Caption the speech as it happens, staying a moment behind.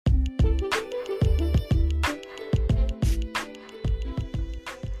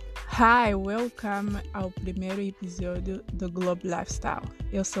Hi, welcome ao primeiro episódio do Globe Lifestyle.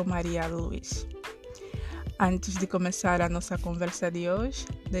 Eu sou Maria Luiz. Antes de começar a nossa conversa de hoje,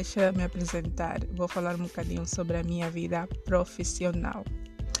 deixa eu me apresentar. Vou falar um bocadinho sobre a minha vida profissional.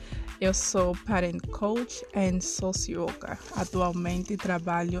 Eu sou Parent Coach e socióloga. Atualmente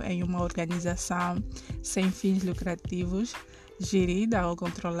trabalho em uma organização sem fins lucrativos, gerida ou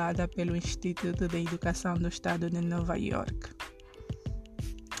controlada pelo Instituto de Educação do Estado de Nova York.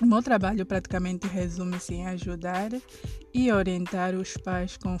 O meu trabalho praticamente resume-se em ajudar e orientar os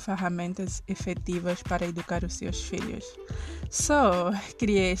pais com ferramentas efetivas para educar os seus filhos.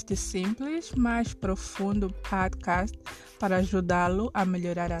 Criei este simples, mas profundo podcast para ajudá-lo a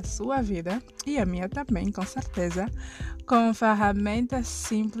melhorar a sua vida e a minha também, com certeza, com ferramentas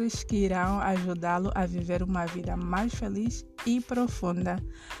simples que irão ajudá-lo a viver uma vida mais feliz e profunda.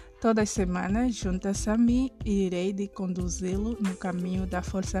 Todas as semanas, juntas a mim, irei de conduzi-lo no caminho da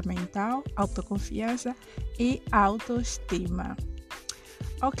força mental, autoconfiança e autoestima.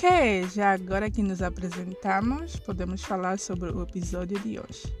 Ok, já agora que nos apresentamos, podemos falar sobre o episódio de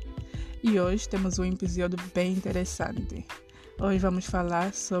hoje. E hoje temos um episódio bem interessante. Hoje vamos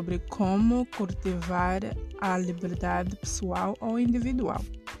falar sobre como cultivar a liberdade pessoal ou individual.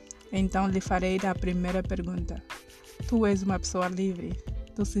 Então, lhe farei a primeira pergunta. Tu és uma pessoa livre?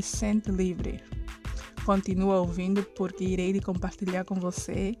 Tu se sente livre? Continua ouvindo porque irei compartilhar com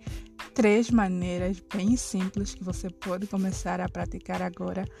você 3 maneiras bem simples que você pode começar a praticar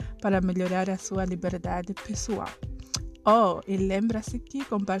agora para melhorar a sua liberdade pessoal. E lembra-se que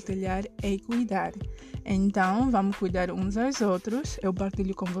compartilhar é cuidar. Então, vamos cuidar uns aos outros. Eu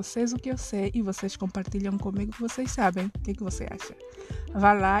partilho com vocês o que eu sei e vocês compartilham comigo o que vocês sabem. O que você acha?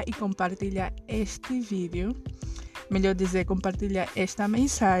 Vá lá e compartilha este vídeo. Melhor dizer, compartilha esta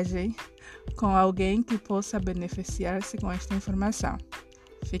mensagem com alguém que possa beneficiar-se com esta informação.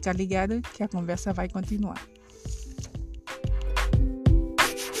 Fica ligado que a conversa vai continuar.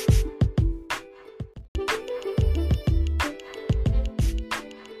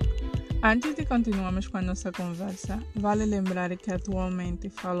 Antes de continuarmos com a nossa conversa, vale lembrar que atualmente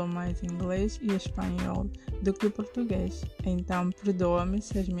falo mais inglês e espanhol do que português. Então, perdoa-me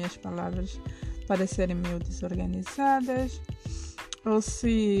se as minhas palavras parecerem meio desorganizadas ou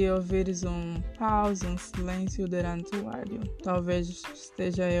se ouvires um pause, um silêncio durante o áudio. Talvez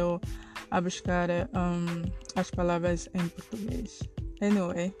esteja eu a buscar as palavras em português.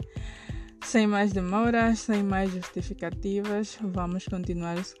 Anyway, sem mais demoras, sem mais justificativas, vamos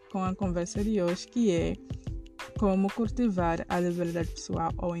continuar com a conversa de hoje, que é como cultivar a liberdade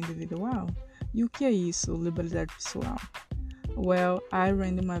pessoal ou individual. E o que é isso, liberdade pessoal? Ayn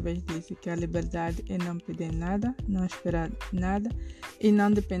Rand uma vez disse que a liberdade é não pedir nada, não esperar nada e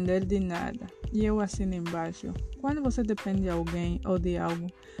não depender de nada. E eu assino embaixo. Quando você depende de alguém ou de algo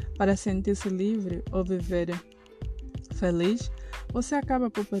para sentir-se livre ou viver feliz, você acaba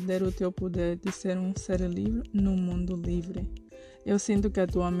por perder o teu poder de ser um ser livre num mundo livre. Eu sinto que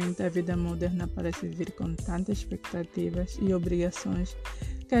atualmente a vida moderna parece vir com tantas expectativas e obrigações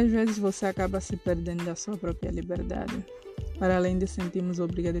que às vezes você acaba se perdendo da sua própria liberdade. Para além de sentirmos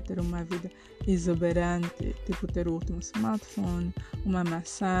obrigados a ter uma vida exuberante, tipo ter o último smartphone, uma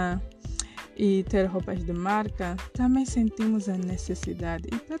maçã e ter roupas de marca, também sentimos a necessidade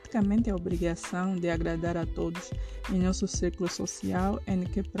e praticamente a obrigação de agradar a todos em nosso círculo social em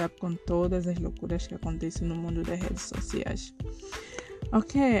que com todas as loucuras que acontecem no mundo das redes sociais.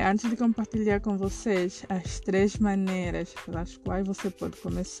 Antes de compartilhar com vocês as 3 maneiras pelas quais você pode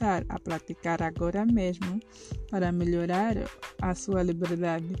começar a praticar agora mesmo para melhorar a sua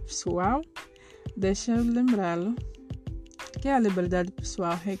liberdade pessoal, deixa eu lembrá-lo que a liberdade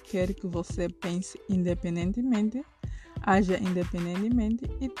pessoal requer que você pense independentemente, haja independentemente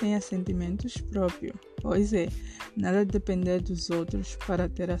e tenha sentimentos próprios. Pois é, nada depender dos outros para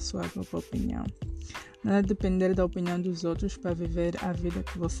ter a sua própria opinião. Nada depender da opinião dos outros para viver a vida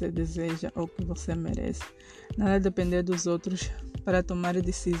que você deseja ou que você merece. Nada depender dos outros para tomar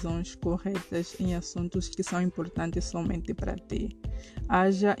decisões corretas em assuntos que são importantes somente para ti.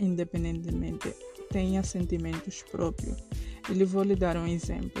 Haja independentemente, tenha sentimentos próprios. Eu vou lhe dar um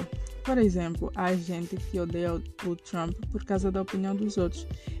exemplo. Por exemplo, há gente que odeia o Trump por causa da opinião dos outros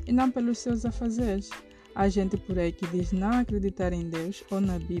e não pelos seus afazeres. Há gente por aí que diz não acreditar em Deus ou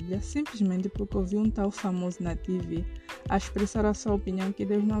na Bíblia simplesmente porque ouviu um tal famoso na TV a expressar a sua opinião que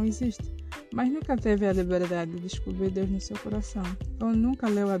Deus não existe, mas nunca teve a liberdade de descobrir Deus no seu coração, ou nunca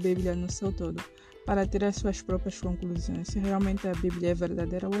leu a Bíblia no seu todo para tirar suas próprias conclusões se realmente a Bíblia é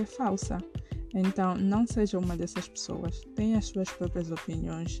verdadeira ou é falsa. Então, não seja uma dessas pessoas. Tenha as suas próprias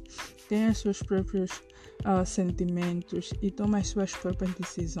opiniões, tenha os seus próprios sentimentos e tome as suas próprias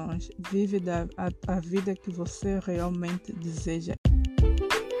decisões. Vive a vida que você realmente deseja.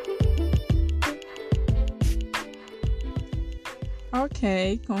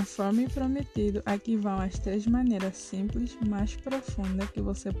 Ok, conforme prometido, aqui vão as 3 maneiras simples, mas profundas que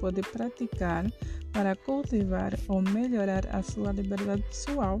você pode praticar para cultivar ou melhorar a sua liberdade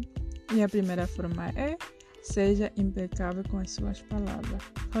pessoal. E a primeira forma é: seja impecável com as suas palavras.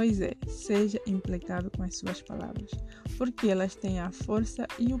 Pois é, seja impecável com as suas palavras, porque elas têm a força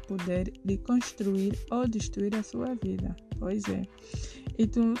e o poder de construir ou destruir a sua vida. Pois é. E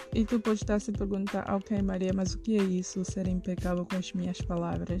tu pode estar se perguntar: ok, Maria, mas o que é isso, ser impecável com as minhas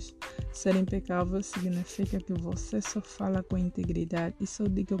palavras? Ser impecável significa que você só fala com integridade e só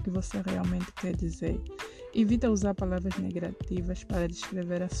diga o que você realmente quer dizer. Evita usar palavras negativas para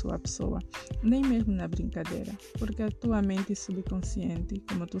descrever a sua pessoa, nem mesmo na brincadeira, porque a tua mente subconsciente,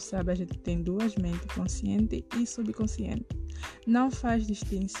 como tu sabes, a gente tem 2 mentes, consciente e subconsciente. Não faz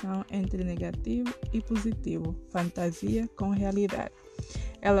distinção entre negativo e positivo, fantasia com realidade.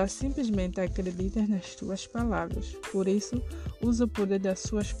 Ela simplesmente acredita nas tuas palavras. Por isso, usa o poder das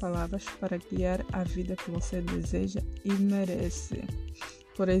suas palavras para criar a vida que você deseja e merece.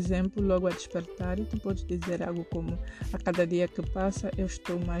 Por exemplo, logo a despertar, tu pode dizer algo como: a cada dia que passa eu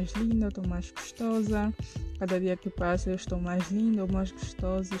estou mais linda, estou mais gostosa. Cada dia que passa eu estou mais linda, mais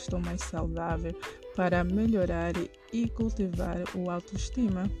gostosa, estou mais saudável, para melhorar e cultivar o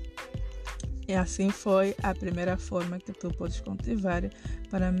autoestima. E assim foi a primeira forma que tu podes cultivar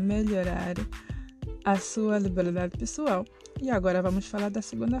para melhorar a sua liberdade pessoal. E agora vamos falar da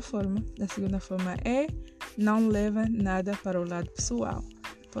segunda forma. A segunda forma é: não leva nada para o lado pessoal.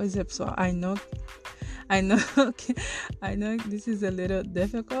 Pois é, pessoal, I know this is a little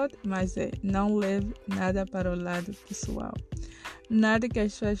difficult, mas não leve nada para o lado pessoal. Nada que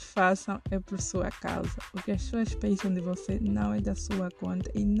as pessoas façam é por sua causa. O que as pessoas pensam de você não é da sua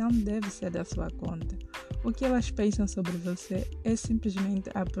conta e não deve ser da sua conta. O que elas pensam sobre você é simplesmente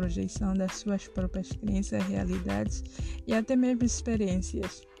a projeção das suas próprias crenças, realidades e até mesmo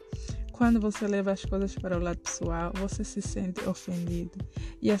experiências. Quando você leva as coisas para o lado pessoal, você se sente ofendido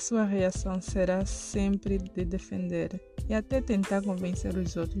e a sua reação será sempre de defender e até tentar convencer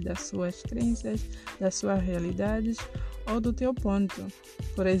os outros das suas crenças, das suas realidades ou do teu ponto.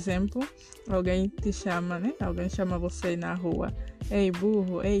 Por exemplo, alguém te chama, Alguém chama você na rua: ei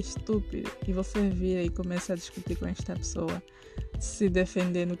burro, ei estúpido, e você vira e começa a discutir com esta pessoa, se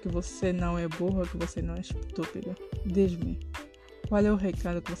defendendo que você não é burro, que você não é estúpido. Diz-me, qual é o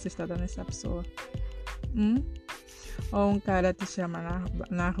recado que você está dando a essa pessoa? Ou um cara te chama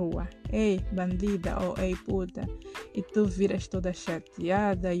na rua: ei bandida, ou ei puta, e tu viras toda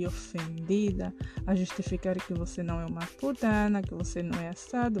chateada e ofendida a justificar que você não é uma putana, que você não é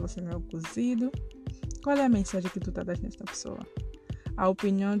assado, você não é o cozido. Qual é a mensagem que tu está dando nesta pessoa? A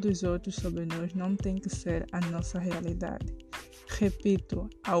opinião dos outros sobre nós não tem que ser a nossa realidade. Repito,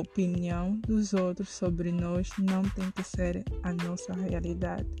 a opinião dos outros sobre nós não tem que ser a nossa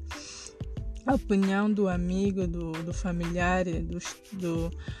realidade. A opinião do amigo, do familiar,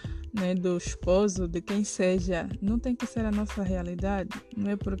 do esposo, de quem seja, não tem que ser a nossa realidade.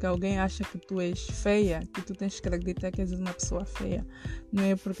 Não é porque alguém acha que tu és feia que tu tens que acreditar que és uma pessoa feia. Não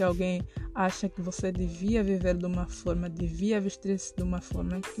é porque alguém acha que você devia viver de uma forma, devia vestir-se de uma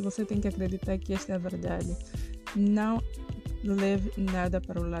forma, que você tem que acreditar que esta é a verdade. Não leve nada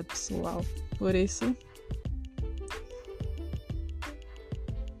para o lado pessoal. Por isso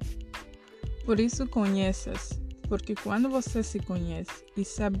conheça-se, porque quando você se conhece e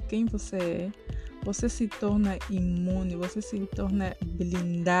sabe quem você é, você se torna imune, você se torna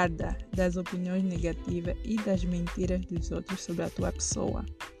blindada das opiniões negativas e das mentiras dos outros sobre a tua pessoa.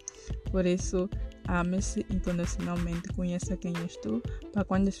 Por isso, ame-se incondicionalmente, conheça quem és tu, para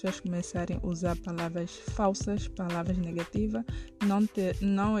quando as pessoas começarem a usar palavras falsas, palavras negativas,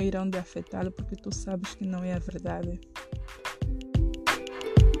 não irão te afetá-lo, porque tu sabes que não é a verdade.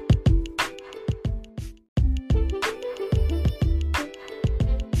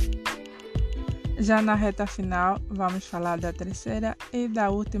 Já na reta final, vamos falar da terceira e da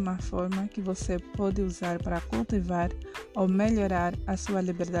última forma que você pode usar para cultivar ou melhorar a sua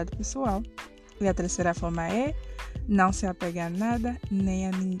liberdade pessoal. E a terceira forma é: não se apega a nada nem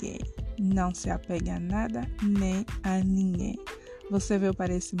a ninguém. Não se apega a nada nem a ninguém. Você veio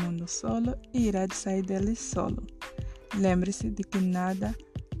para esse mundo solo e irá sair dele solo. Lembre-se de que nada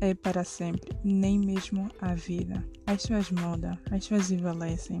é para sempre, nem mesmo a vida. As pessoas mudam, as pessoas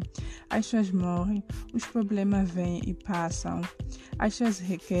envelhecem, as pessoas morrem, os problemas vêm e passam, as pessoas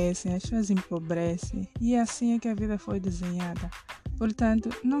enriquecem, as pessoas empobrecem, e assim é que a vida foi desenhada. Portanto,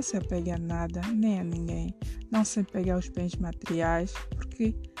 não se apegue a nada, nem a ninguém. Não se apegue aos bens materiais,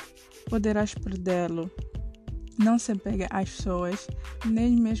 porque poderás perdê-lo. Não se apegue às pessoas,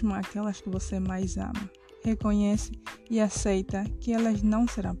 nem mesmo aquelas que você mais ama. Reconhece e aceita que elas não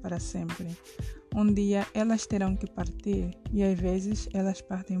serão para sempre. Um dia elas terão que partir e às vezes elas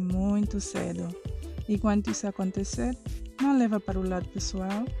partem muito cedo. E quando isso acontecer, não leva para o lado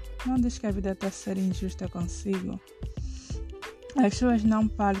pessoal, não deixe que a vida até ser injusta consigo. As pessoas não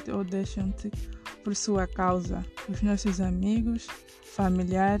partem ou deixam-te por sua causa. Os nossos amigos,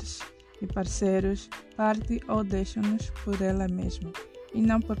 familiares e parceiros partem ou deixam-nos por ela mesma. E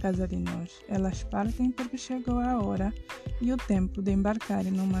não por causa de nós. Elas partem porque chegou a hora e o tempo de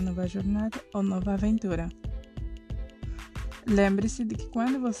embarcarem numa nova jornada ou nova aventura. Lembre-se de que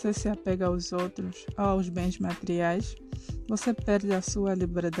quando você se apega aos outros ou aos bens materiais, você perde a sua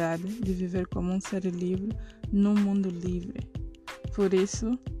liberdade de viver como um ser livre num mundo livre. Por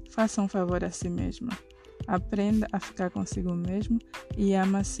isso, faça um favor a si mesmo. Aprenda a ficar consigo mesmo e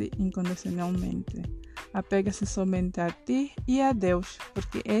ama-se incondicionalmente. Apega-se somente a ti e a Deus,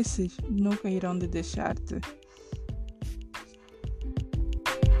 porque esses nunca irão te deixar-te.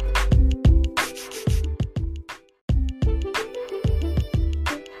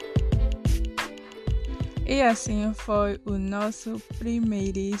 E assim foi o nosso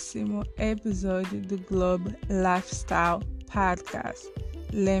primeiríssimo episódio do Globe Lifestyle Podcast.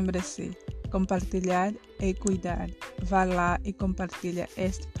 Lembre-se, compartilhar e cuidar. Vá lá e compartilha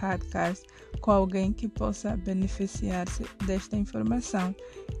este podcast com alguém que possa beneficiar-se desta informação.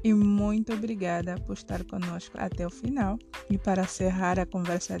 E muito obrigada por estar conosco até o final. E para encerrar a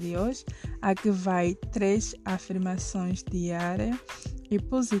conversa de hoje, aqui vai 3 afirmações diárias e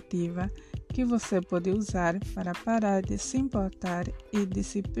positivas que você pode usar para parar de se importar e de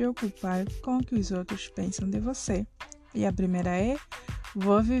se preocupar com o que os outros pensam de você. E a primeira é: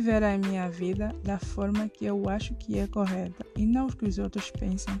 vou viver a minha vida da forma que eu acho que é correta e não o que os outros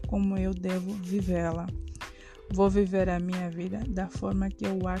pensam como eu devo vivê-la. Vou viver a minha vida da forma que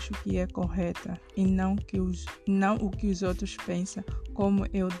eu acho que é correta e não o que os outros pensam como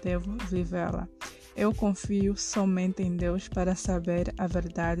eu devo vivê-la. Eu confio somente em Deus para saber a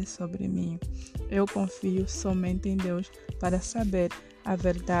verdade sobre mim. Eu confio somente em Deus para saber a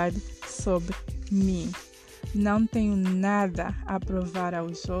verdade sobre mim. Não tenho nada a provar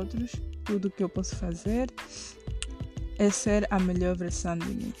aos outros. Tudo que eu posso fazer é ser a melhor versão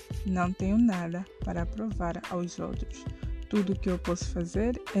de mim. Não tenho nada para provar aos outros. Tudo que eu posso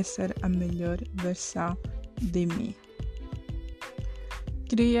fazer é ser a melhor versão de mim.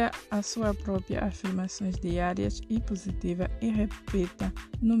 Cria a sua própria afirmações diárias e positivas e repita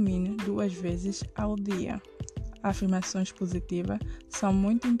no mínimo 2 vezes ao dia. Afirmações positivas são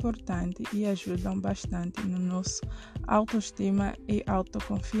muito importantes e ajudam bastante no nosso autoestima e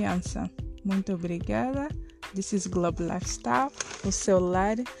autoconfiança. Muito obrigada. This is Globe Lifestyle, o seu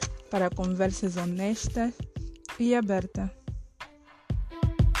lar para conversas honestas e abertas.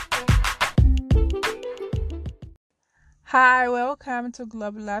 Hi, welcome to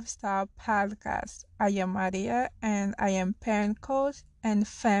Global Lifestyle Podcast. I am Maria and I am parent coach and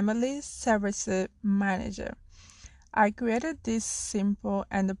family service manager. I created this simple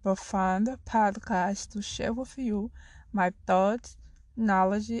and profound podcast to share with you my thoughts,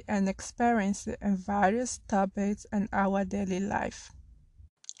 knowledge, and experience in various topics in our daily life.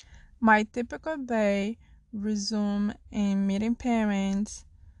 My typical day resumes in meeting parents,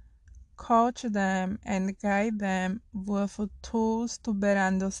 coach them and guide them with tools to better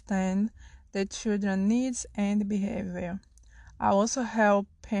understand their children's needs and behavior. I also help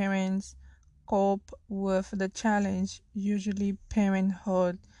parents cope with the challenge usually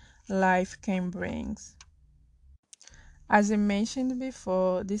parenthood life can bring. As I mentioned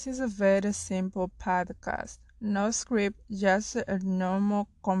before, this is a very simple podcast. No script, just a normal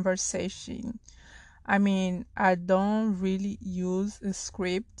conversation. I don't really use a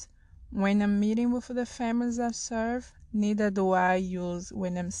script when I'm meeting with the families I serve, neither do I use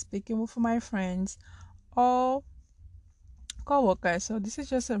when I'm speaking with my friends or co-workers. So this is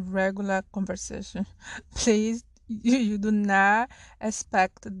just a regular conversation. Please, you do not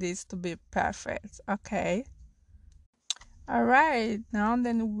expect this to be perfect, okay? All right, now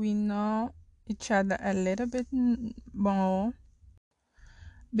then we know each other a little bit more.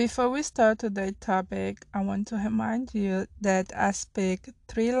 Before we start today's topic, I want to remind you that I speak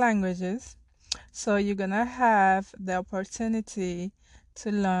 3 languages, so you're gonna have the opportunity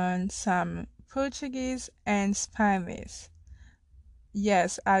to learn some Portuguese and Spanish.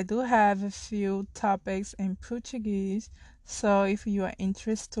 Yes, I do have a few topics in Portuguese. So if you are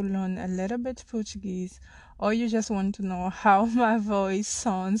interested to learn a little bit Portuguese, or you just want to know how my voice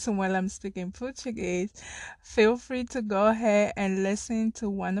sounds while I'm speaking Portuguese, feel free to go ahead and listen to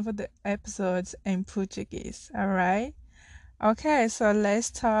one of the episodes in Portuguese. All right? Okay, so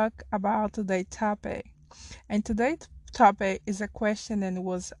let's talk about today's topic. And today's topic is a question that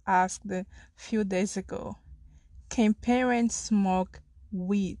was asked a few days ago. Can parents smoke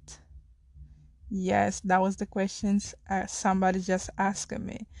weed? Yes, that was the questions somebody just asked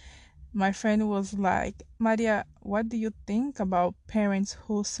me. My friend was like, Maria, what do you think about parents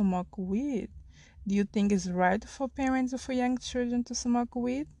who smoke weed? Do you think it's right for parents for young children to smoke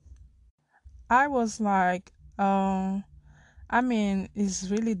weed? I was like, I mean, it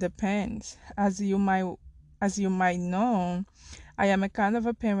really depends. As you might know, I am a kind of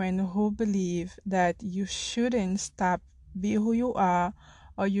a parent who believe that you shouldn't stop be who you are,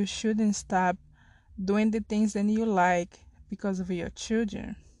 or you shouldn't stop doing the things that you like because of your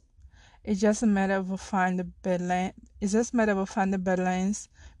children. It's just a matter of find the balance. It's just a matter of find the balance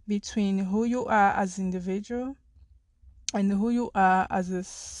between who you are as an individual and who you are as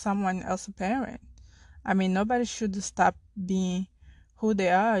someone else parent. I mean, nobody should stop being who they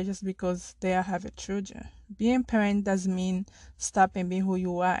are just because they are having children. Being parent doesn't mean stopping being who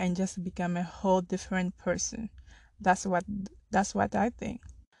you are and just become a whole different person. That's what that's what I think.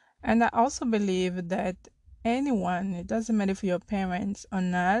 And I also believe that anyone, it doesn't matter if you're parents or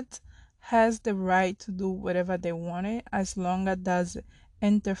not, has the right to do whatever they want it as long as it doesn't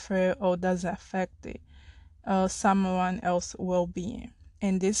interfere or doesn't affect it, someone else's well-being.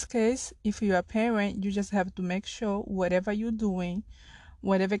 In this case, if you're a parent, you just have to make sure whatever you're doing,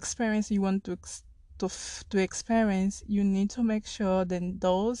 whatever experience you want to experience, you need to make sure that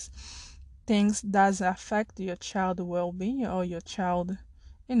those things does affect your child well-being or your child,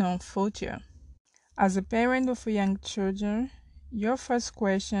 future. As a parent of young children, your first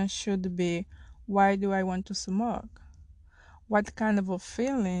question should be, why do I want to smoke? What kind of a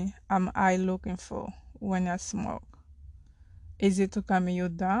feeling am I looking for when I smoke? Is it to calm you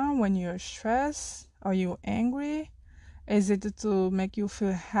down when you're stressed or you're angry? Is it to make you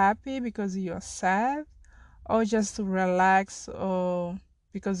feel happy because you're sad? Or just to relax or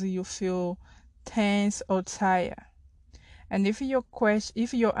because you feel tense or tired? And if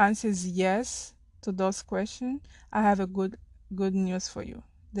your answer is yes to those questions, I have a good news for you.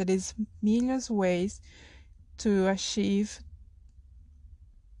 There is millions ways to achieve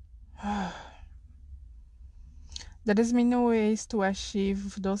there is many ways to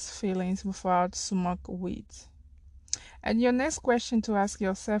achieve those feelings without smoke weed. And your next question to ask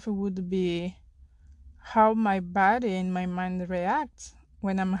yourself would be how my body and my mind react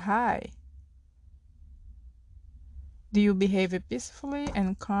when I'm high. Do you behave peacefully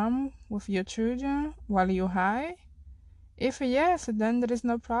and calm with your children while you're high? If yes, then there is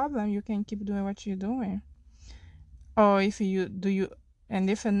no problem. You can keep doing what you're doing. Or if you do you and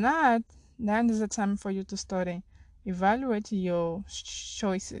if not, then is the time for you to start and evaluate your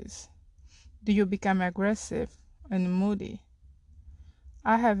choices. Do you become aggressive and moody?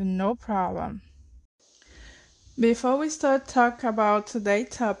 I have no problem. Before we start talk about today's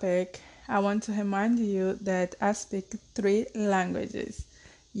topic, I want to remind you that I speak three languages.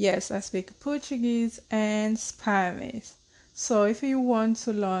 Yes, I speak Portuguese and Spanish. So if you want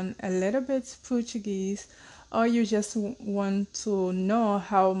to learn a little bit Portuguese, or you just want to know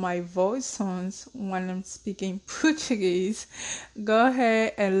how my voice sounds when I'm speaking Portuguese, go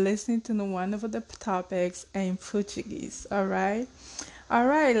ahead and listen to one of the topics in Portuguese, alright?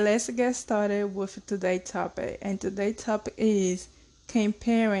 Alright, let's get started with today's topic. And today's topic is, can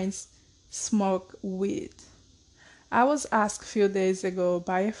parents smoke weed? I was asked a few days ago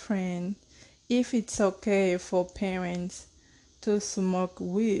by a friend if it's okay for parents to smoke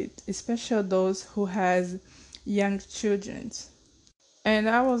weed, especially those who has young children. And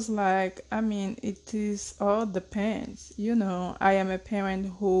I was like, I mean, it is all depends. I am a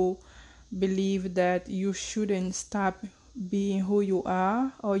parent who believe that you shouldn't stop being who you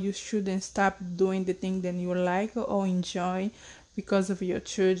are, or you shouldn't stop doing the thing that you like or enjoy because of your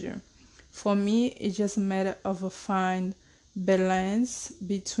children. For me, it's just a matter of a fine balance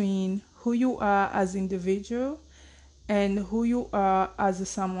between who you are as individual and who you are as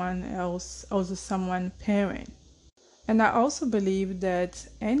someone else, as someone parent. And I also believe that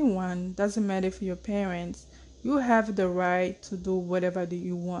anyone, doesn't matter if you're parents, you have the right to do whatever that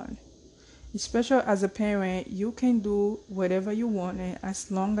you want. Especially as a parent, you can do whatever you want and as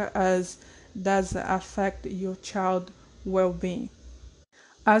long as doesn't affect your child well-being.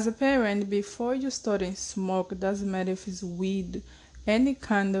 As a parent, before you starting smoke, doesn't matter if it's weed, any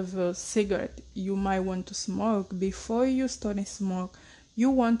kind of a cigarette you might want to smoke. Before you starting smoke,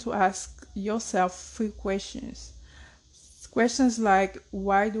 you want to ask yourself 3 questions. Questions like,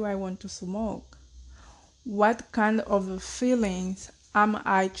 why do I want to smoke? What kind of feelings am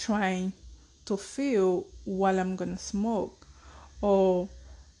I trying to feel while I'm gonna smoke? Or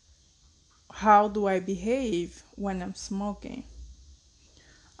how do I behave when I'm smoking?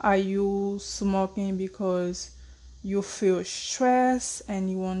 Are you smoking because you feel stressed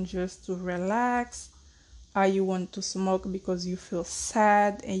and you want just to relax? Are you want to smoke because you feel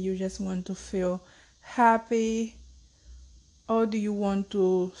sad and you just want to feel happy? Or do you want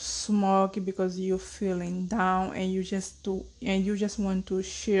to smoke because you're feeling down and you just want to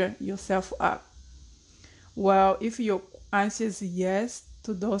cheer yourself up? Well, if your answer is yes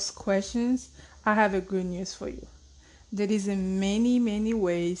to those questions, I have a good news for you. There is many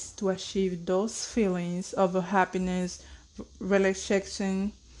ways to achieve those feelings of happiness,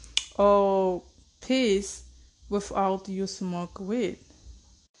 relaxation, or peace without you smoke weed.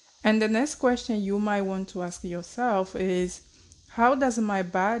 And the next question you might want to ask yourself is, how does my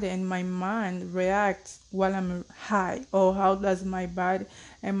body and my mind react while I'm high? Or how does my body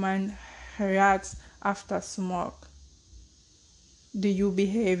and mind react after smoke? Do you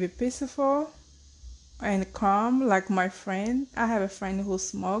behave peaceful and calm like my friend? I have a friend who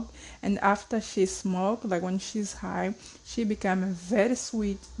smoked, and after she smoked, like when she's high, she became very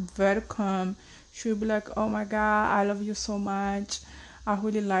sweet, very calm. She'll be like, oh my god, I love you so much, I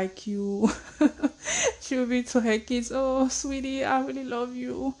really like you. She'll be to her kids, oh sweetie, I really love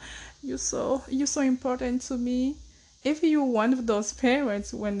you, you're so important to me. If you're one of those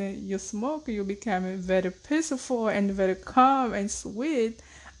parents, when you smoke, you become very peaceful and very calm and sweet.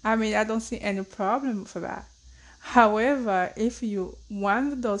 I mean, I don't see any problem for that. However, if you one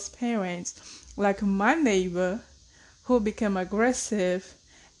of those parents, like my neighbor, who became aggressive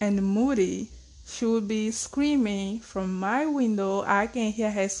and moody, she would be screaming from my window. I can hear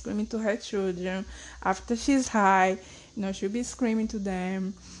her screaming to her children after she's high. She'll be screaming to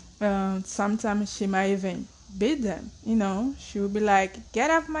them. Sometimes she might even beat them. She would be like,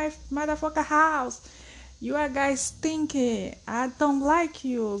 "Get out of my motherfucker house! You are guys stinking. I don't like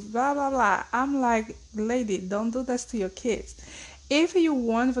you. Blah blah blah." I'm like, lady, don't do this to your kids. If you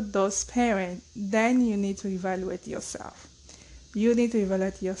want for those parents, then you need to evaluate yourself. You need to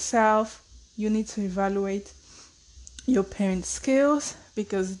evaluate yourself. You need to evaluate your parents' skills,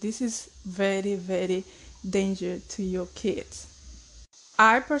 because this is very dangerous to your kids.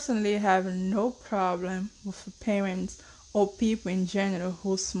 I personally have no problem with parents or people in general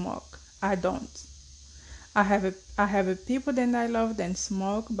who smoke. I don't. I have a people that I love that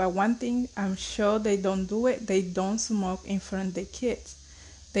smoke, but one thing I'm sure they don't do it. They don't smoke in front of their kids.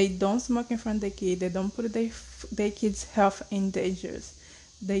 They don't smoke in front of their kids. They don't put their kids' health in dangers.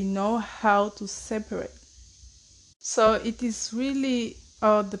 They know how to separate. So it is really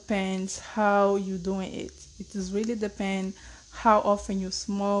all depends how you doing it. It is really depend how often you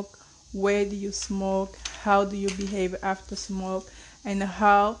smoke, where do you smoke, how do you behave after smoke, and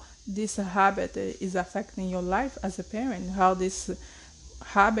how this habit is affecting your life as a parent, how this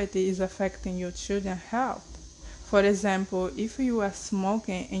habit is affecting your children's health. For example, if you are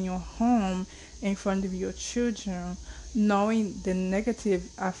smoking in your home in front of your children, knowing the negative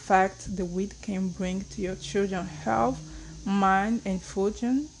effect the weed can bring to your children's health, mind, and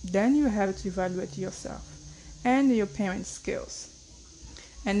fortune, then you have to evaluate yourself and your parents' skills.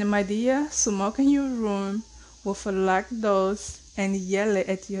 And my dear, smoke in your room with a locked doors and yell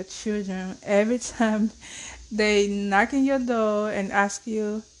at your children every time they knock on your door and ask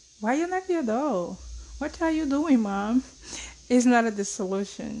you, why you knock your door? What are you doing, mom? It's not the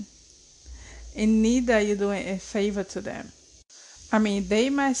solution. And neither you're doing a favor to them. I mean,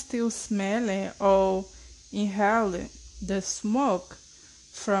 they might still smell it or inhale the smoke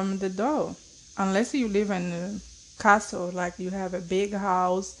from the door. Unless you live in a castle, like you have a big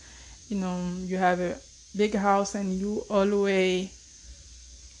house, you have a big house and you always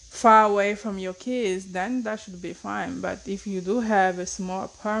far away from your kids, then that should be fine. But if you do have a small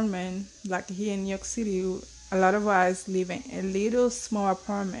apartment, like here in New York City, a lot of us live in a little small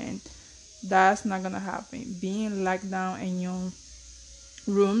apartment, that's not gonna happen. Being locked down in your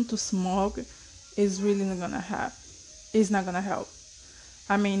room to smoke is really not gonna help. It's not gonna help.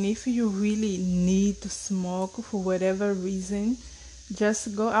 I mean, if you really need to smoke for whatever reason,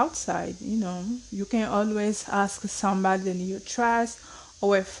 just go outside. You can always ask somebody that you trust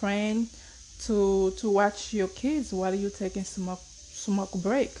or a friend to watch your kids while you're taking smoke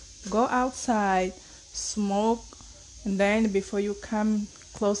break. Go outside, smoke, and then before you come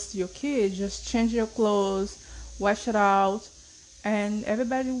close to your kids, just change your clothes, wash it out, and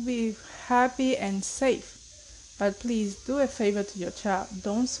everybody will be happy and safe. But please do a favor to your child.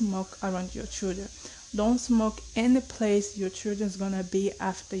 Don't smoke around your children. Don't smoke any place your children's gonna be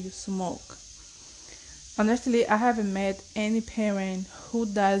after you smoke. Honestly, I haven't met any parent who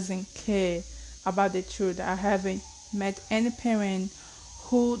doesn't care about their children. I haven't met any parent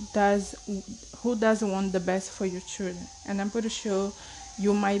who does who doesn't want the best for your children. And I'm pretty sure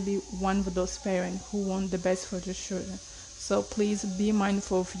you might be one of those parents who want the best for your children. So please be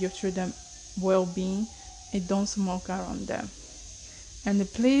mindful of your children's well-being and don't smoke around them. And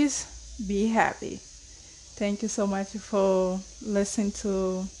please be happy. Thank you so much for listening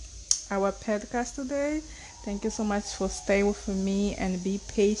to our podcast today. Thank you so much for staying with me and be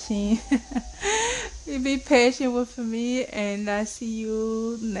patient. Be patient with me, and I see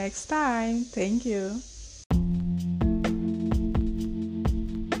you next time. Thank you.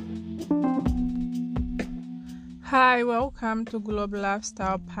 Hi, welcome to Global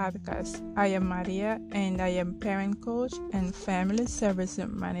Lifestyle Podcast. I am Maria, and I am parent coach and family service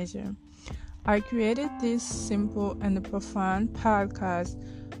manager. I created this simple and profound podcast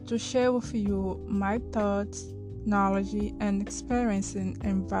to share with you my thoughts, knowledge, and experience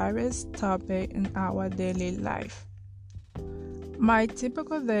in various topics in our daily life. My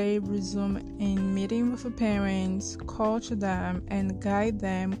typical day resumes in meeting with parents, coach them, and guide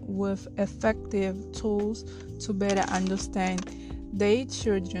them with effective tools to better understand their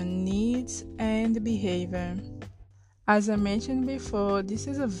children's needs and behavior. As I mentioned before, this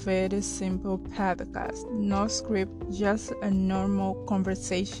is a very simple podcast, no script, just a normal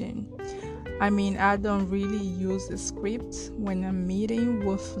conversation. I don't really use a script when I'm meeting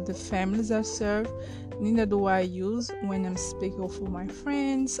with the families I serve, neither do I use when I'm speaking with my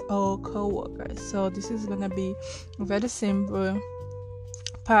friends or co-workers. So this is gonna be a very simple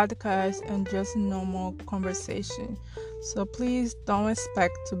podcast and just normal conversation. So please don't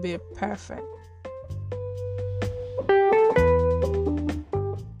expect to be perfect.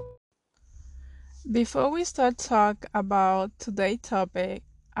 Before we start talk about today's topic,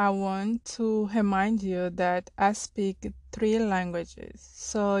 I want to remind you that I speak 3 languages.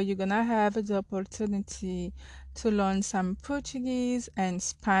 So you're gonna have the opportunity to learn some Portuguese and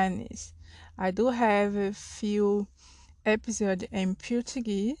Spanish. I do have a few episodes in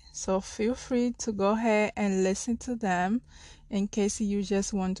Portuguese, so feel free to go ahead and listen to them in case you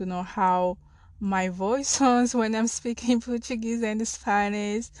just want to know how my voice sounds when I'm speaking Portuguese and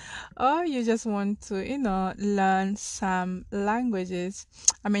Spanish, or you just want to, learn some languages.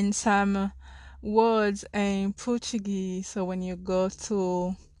 Some words in Portuguese. So when you go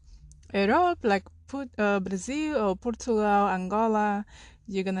to Europe, like Brazil or Portugal, Angola,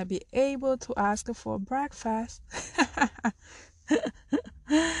 you're gonna be able to ask for breakfast.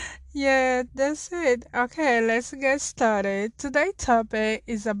 Yeah, that's it. Okay, let's get started. Today's topic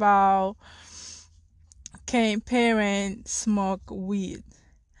is about, can parents smoke weed?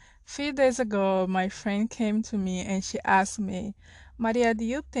 Few days ago, my friend came to me and she asked me, Maria, do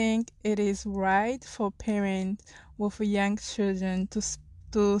you think it is right for parents with young children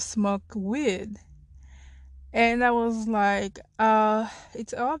to smoke weed? And I was like,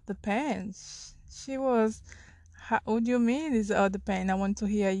 it all depends. She was, what do you mean it all depends? I want to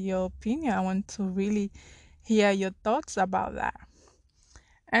hear your opinion. I want to really hear your thoughts about that.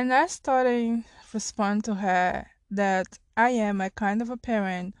 And I started respond to her that I am a kind of a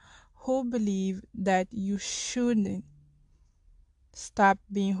parent who believe that you shouldn't stop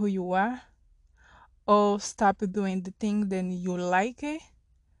being who you are or stop doing the thing that you like it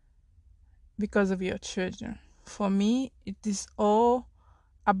because of your children. For me, it is all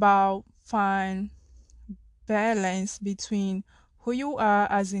about find balance between who you are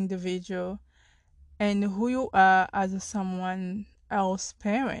as individual and who you are as someone else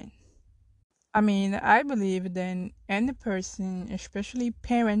parent. I believe that any person, especially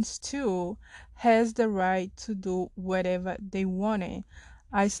parents too, has the right to do whatever they want,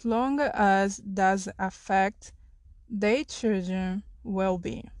 as long as does affect their children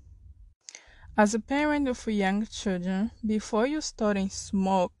well-being. As a parent of young children, before you starting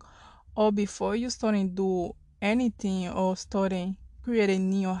smoke or before you starting do anything or starting creating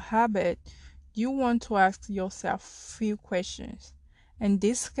new habit, you want to ask yourself few questions. In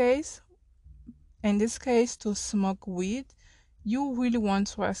this case, to smoke weed, you really want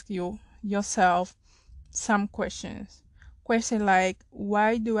to ask yourself some questions. Question like,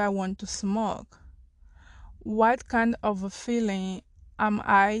 why do I want to smoke? What kind of a feeling am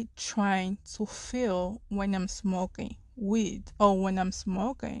I trying to feel when I'm smoking weed or when I'm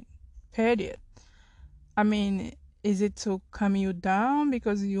smoking? Period. I mean, Is it to calm you down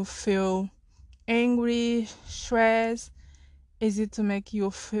because you feel angry, stressed? Is it to make you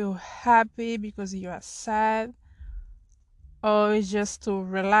feel happy because you are sad? Or it's just to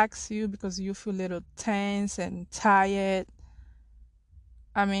relax you because you feel a little tense and tired?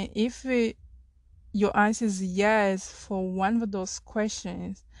 I mean, if your answer is yes for one of those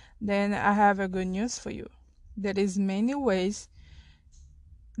questions, then I have a good news for you. There is many ways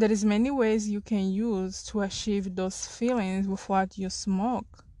you can use to achieve those feelings with what you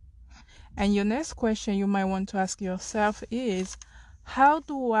smoke. And your next question you might want to ask yourself is, how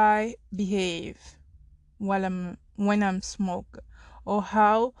do I behave when I'm smoke? Or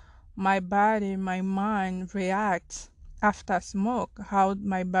how my body, my mind reacts after smoke? How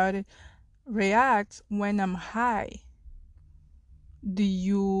my body reacts when I'm high? Do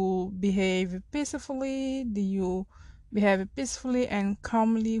you behave peacefully? Do you behave peacefully and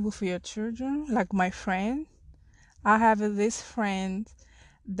calmly with your children? Like my friend. I have this friend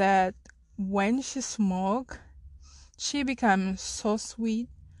that when she smoke, she becomes so sweet,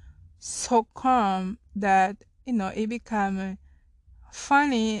 so calm that it become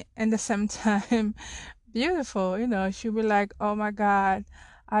funny and the same time beautiful. She'll be like, "Oh my God,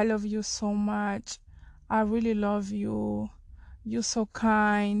 I love you so much. I really love you. You're so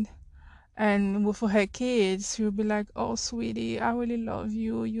kind." And with her kids, she'll be like, "Oh, sweetie, I really love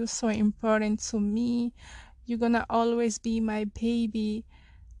you. You're so important to me. You're gonna always be my baby."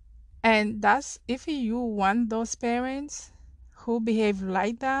 And that's if you want those parents who behave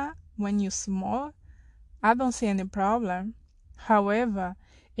like that when you small, I don't see any problem. However,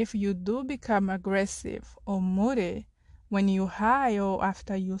 if you do become aggressive or moody when you high or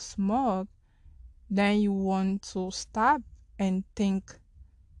after you smoke, then you want to stop and think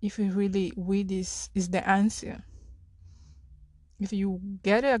if you really weed is the answer. If you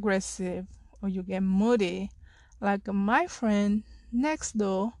get aggressive or you get moody, like my friend next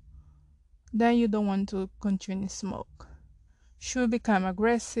door, then you don't want to continue smoke. She'll become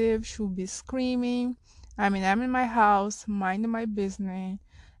aggressive, she'll be screaming. I mean, I'm in my house, minding my business,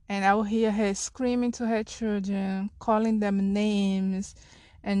 and I'll hear her screaming to her children, calling them names,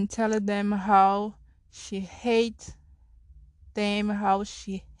 and telling them how she hates them, how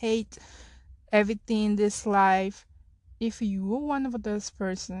she hates everything in this life. If you're one of those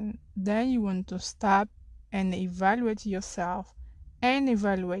person, then you want to stop and evaluate yourself and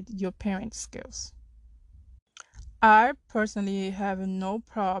evaluate your parent skills. I personally have no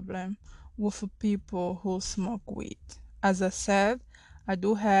problem with people who smoke weed. As I said, I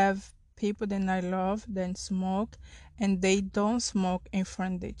do have people that I love that smoke and they don't smoke in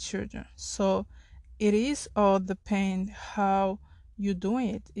front of their children. So it is all depend how you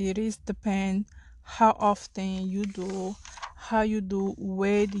doing it. It is depend how often you do, how you do,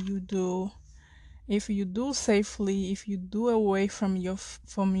 where do you do. If you do safely, if you do away from your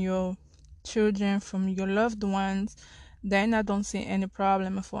children, from your loved ones, then I don't see any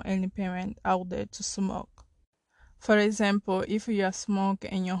problem for any parent out there to smoke. For example, if you are smoke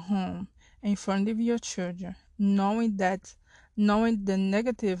in your home in front of your children, knowing the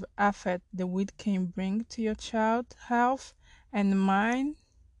negative effect the weed can bring to your child health and mind,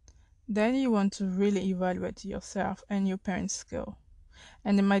 then you want to really evaluate yourself and your parents' skill.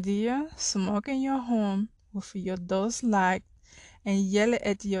 And my dear, smoke in your home with your doors locked and yell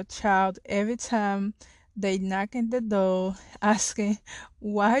at your child every time they knock at the door asking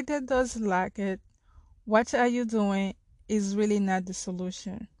why the door's locked, what are you doing, is really not the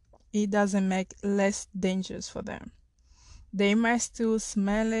solution. It doesn't make less dangerous for them. They might still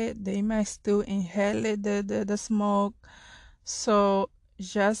smell it, they might still inhale it, the smoke. So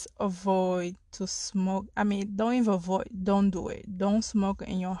just avoid to smoke. I mean, don't even avoid, don't do it. Don't smoke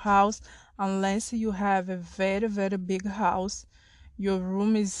in your house unless you have a very, very big house. Your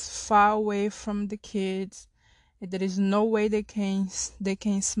room is far away from the kids. There is no way they can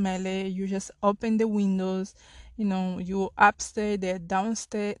smell it. You just open the windows. You upstairs, they're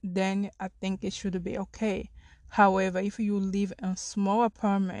downstairs. Then I think it should be okay. However, if you live in a small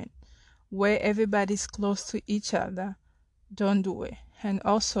apartment where everybody's close to each other, don't do it. And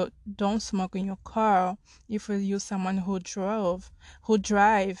also, don't smoke in your car if you're someone who drive,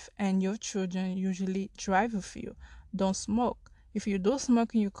 and your children usually drive with you. Don't smoke. If you do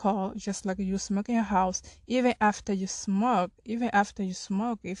smoke in your car, just like you smoke in your house, if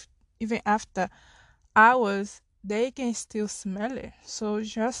even after hours, they can still smell it. So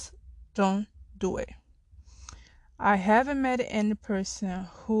just don't do it. I haven't met any person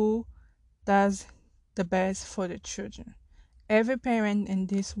who does the best for the children. Every parent in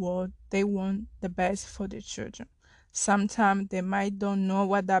this world, they want the best for their children. Sometimes they might don't know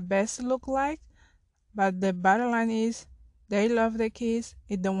what that best look like. But the bottom line is they love their kids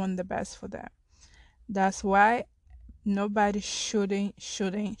and they want the best for them. That's why nobody shooting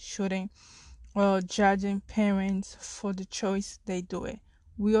or judging parents for the choice they do it.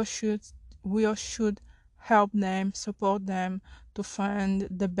 We all should we all should help them, support them to find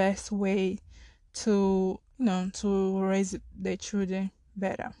the best way to to raise their children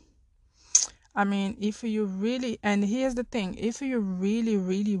better. I mean, if you really, and here's the thing, if you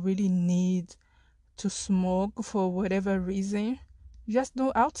really need to smoke for whatever reason, just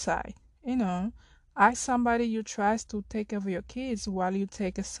do outside. You know, ask somebody you trust to take care of your kids while you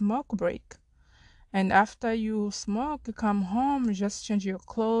take a smoke break. And after you smoke, you come home, just change your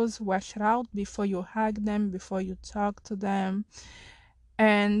clothes, wash it out before you hug them, before you talk to them.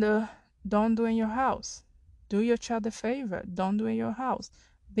 And don't do in your house. Do your child a favor. Don't do in your house.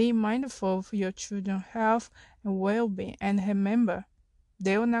 Be mindful of your children's health and well-being. And remember,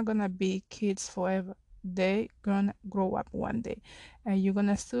 they're not gonna be kids forever. They gonna grow up one day, and you're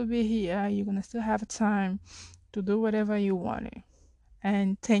gonna still be here. You're gonna still have time to do whatever you want.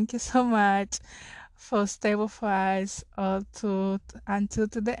 And thank you so much for staying with us until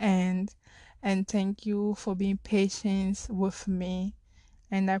to the end. And thank you for being patient with me.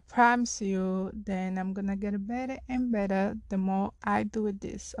 And I promise you, then I'm gonna get better and better the more I do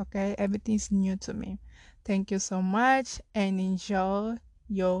this. Okay, everything's new to me. Thank you so much and enjoy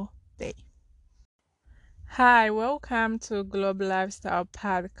your day. Hi, welcome to Global Lifestyle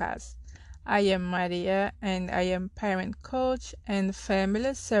Podcast. I am Maria and I am parent coach and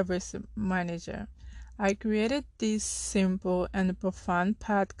family service manager. I created this simple and profound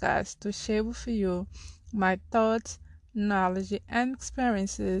podcast to share with you my thoughts, knowledge, and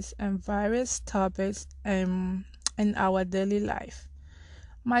experiences on various topics in our daily life.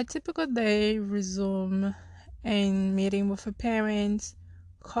 My typical day resume in meeting with the parents,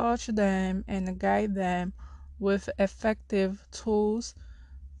 coach them, and guide them with effective tools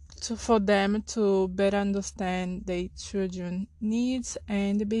for them to better understand their children's needs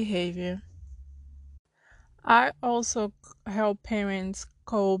and behavior. I also help parents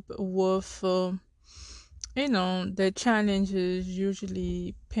cope with, the challenges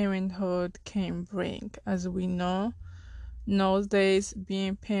usually parenthood can bring. As we know, nowadays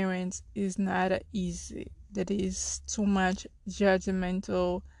being parents is not easy. There is too much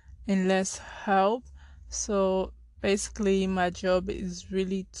judgmental and less help. So basically, my job is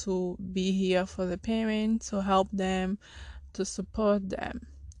really to be here for the parents, to help them, to support them.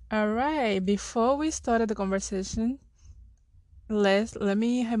 All right, before we started the conversation, let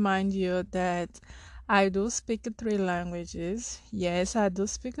me remind you that I do speak three languages. Yes, I do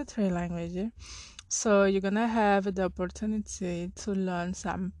speak three languages. So you're gonna have the opportunity to learn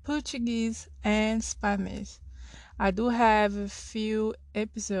some Portuguese and Spanish. I do have a few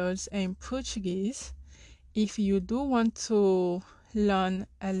episodes in Portuguese. If you do want to learn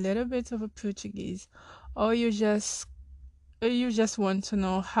a little bit of a Portuguese, or you just want to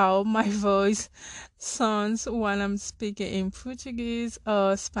know how my voice sounds when I'm speaking in Portuguese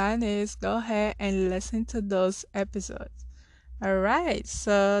or Spanish, go ahead and listen to those episodes. All right,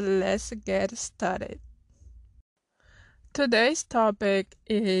 so let's get started. Today's topic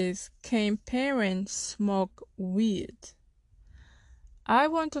is, can parents smoke weed? I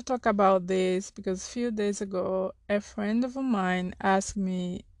want to talk about this because a few days ago, a friend of mine asked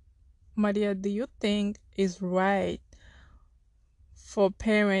me, Maria, do you think it's right for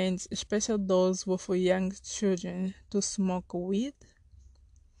parents, especially those with young children, to smoke weed?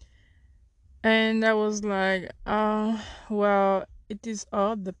 And I was like, well, it is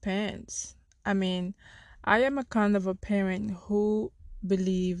all depends. I mean, I am a kind of a parent who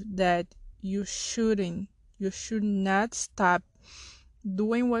believe that you should not stop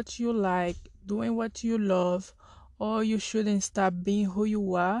doing what you like, doing what you love, or you shouldn't stop being who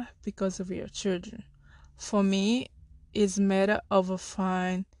you are because of your children. For me, it's matter of a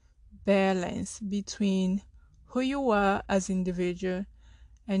fine balance between who you are as individual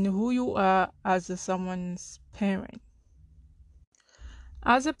and who you are as someone's parent.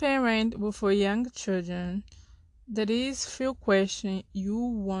 As a parent with young children, there is few questions you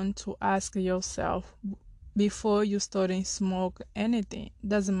want to ask yourself before you starting smoke anything.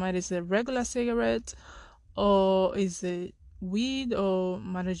 Doesn't matter is it regular cigarette or is it weed or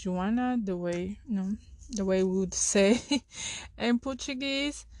marijuana, the way we would say in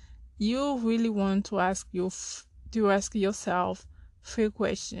Portuguese. You really want to ask yourself few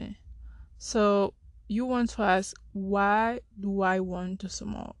questions. So you want to ask, why do I want to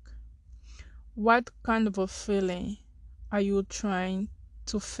smoke? What kind of a feeling are you trying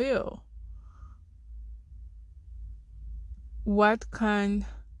to feel? What kind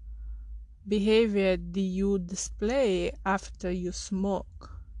behavior do you display after you smoke?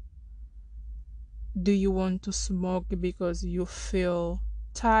 Do you want to smoke because you feel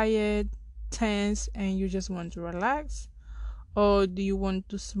tired, tense, and you just want to relax? Or do you want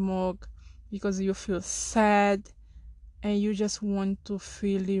to smoke because you feel sad and you just want to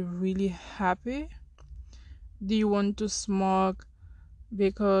feel really happy? Do you want to smoke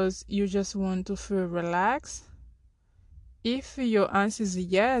because you just want to feel relaxed? If your answer is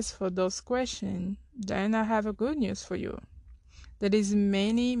yes for those questions, then I have a good news for you. There is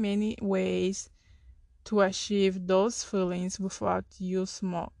many ways to achieve those feelings without you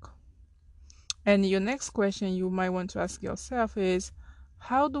smoke. And your next question you might want to ask yourself is,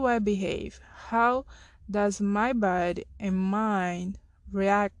 how do I behave? How does my body and mind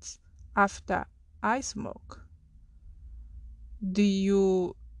react after I smoke? Do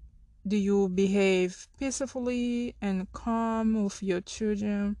you behave peacefully and calm with your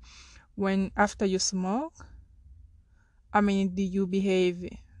children when after you smoke? I mean, do you behave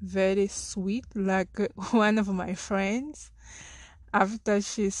very sweet like one of my friends? After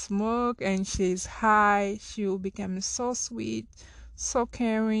she smoke and she's high, she'll become so sweet, so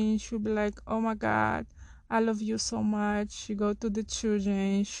caring. She'll be like, "Oh my God, I love you so much." She go to the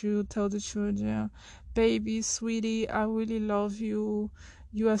children. She'll tell the children, "Baby, sweetie, I really love you.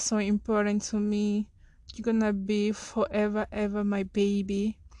 You are so important to me. You're gonna be forever, ever my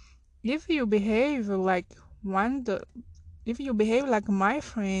baby." If you behave like one, if you behave like my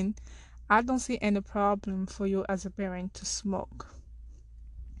friend, I don't see any problem for you as a parent to smoke.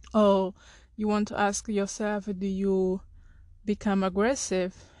 Or you want to ask yourself, do you become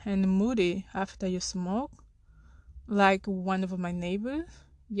aggressive and moody after you smoke? Like one of my neighbors?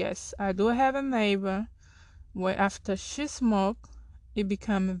 Yes, I do have a neighbor where after she smoked, it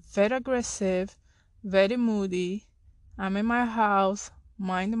became very aggressive, very moody. I'm in my house,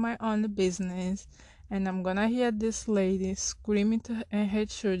 minding my own business, and I'm gonna hear this lady screaming to her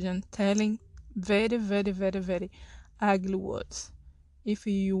children, telling very ugly words. If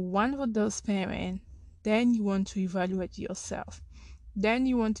you one of those parents, then you want to evaluate yourself. Then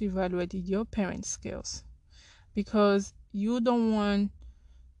you want to evaluate your parent skills because you don't want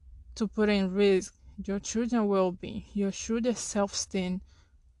to put in risk your children's well-being, your children's self-esteem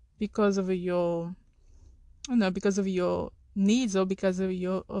because of your, because of your needs or because of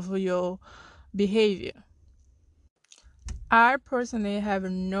your behavior. I personally have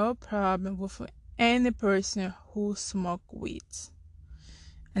no problem with any person who smoke weed.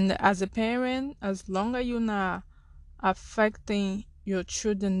 And as a parent, as long as you're not affecting your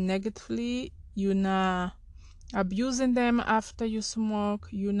children negatively, you're not abusing them after you smoke,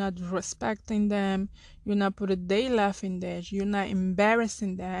 you're not respecting them, you're not putting their life in danger, you're not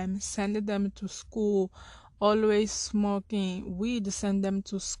embarrassing them, sending them to school, always smoking weed, send them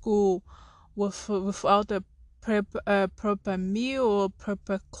to school without a proper meal or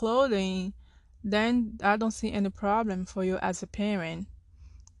proper clothing, then I don't see any problem for you as a parent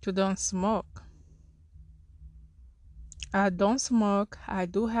to don't smoke. I don't smoke. I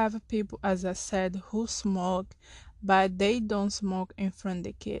do have people, as I said, who smoke, but they don't smoke in front of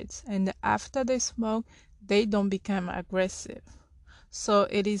the kids. And after they smoke, they don't become aggressive. So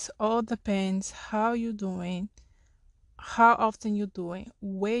it is all depends how you doing, how often you doing,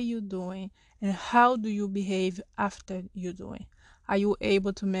 where you doing, and how do you behave after you doing. Are you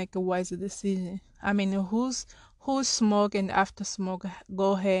able to make a wise decision? I mean, who's smoke and after smoke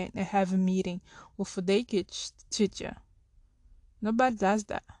go ahead and have a meeting with their teacher? Nobody does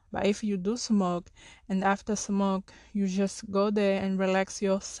that. But if you do smoke and after smoke you just go there and relax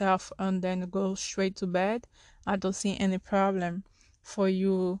yourself and then go straight to bed, I don't see any problem for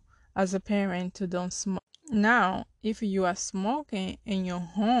you as a parent to don't smoke. Now, if you are smoking in your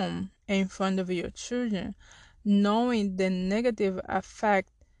home in front of your children, knowing the negative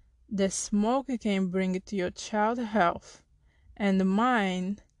effect the smoke can bring to your child health and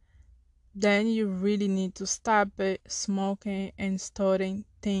mind, then you really need to stop it smoking and starting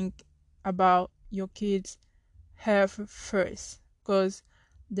think about your kids' health first. Because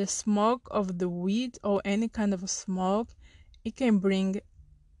the smoke of the weed or any kind of smoke, it can bring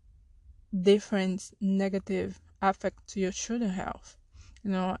different negative effect to your children's health.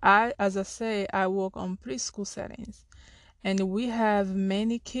 As I say, I work on preschool settings, and we have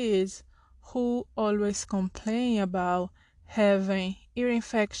many kids who always complain about having ear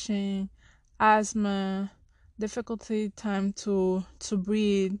infection, asthma, difficulty time to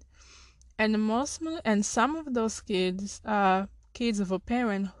breathe, and some of those kids are kids of a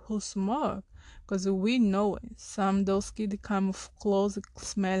parent who smoke, because we know it. Some those kids come with clothes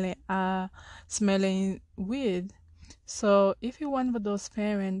smelling weird, So if you want with those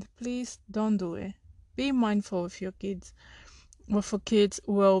parents, please don't do it. Be mindful of your kids, with your kids'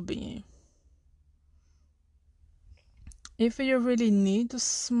 well-being. If you really need to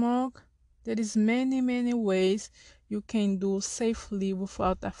smoke, there is many ways you can do safely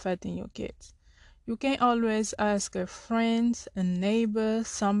without affecting your kids. You can always ask a friend, a neighbor,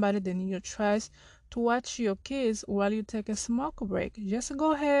 somebody that you trust to watch your kids while you take a smoke break. Just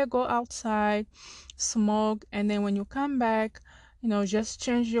go ahead, go outside, smoke, and then when you come back, just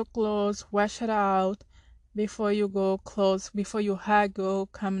change your clothes, wash it out before you go close, before you go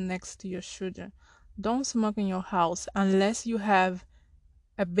come next to your children. Don't smoke in your house unless you have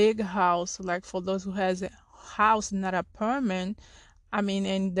a big house, like for those who has a house, not a apartment. I mean,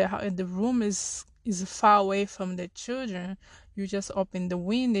 and the room is far away from the children. You just open the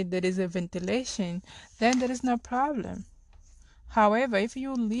window, there is a ventilation, then there is no problem. However, if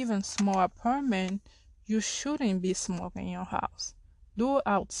you live in small apartment, you shouldn't be smoking in your house. Do it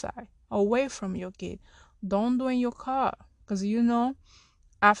outside, away from your kid. Don't do it in your car, because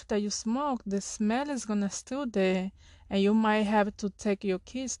after you smoke, the smell is gonna still there, and you might have to take your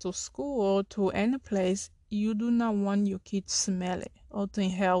kids to school or to any place. You do not want your kids to smell it or to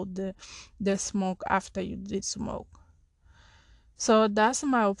inhale the smoke after you did smoke. So that's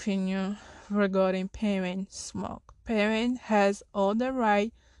my opinion regarding parent smoke. Parent has all the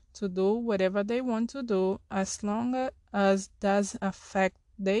right to do whatever they want to do as long as does affect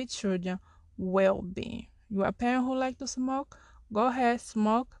their children well-being. You are a parent who like to smoke, go ahead,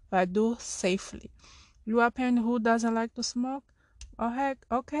 smoke, but do safely. You are a parent who doesn't like to smoke, go ahead,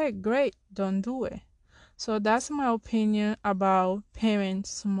 okay, great, don't do it. So that's my opinion about parent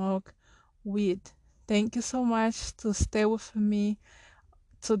smoke weed. Thank you so much to stay with me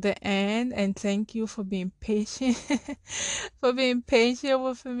to the end, and thank you for being patient for being patient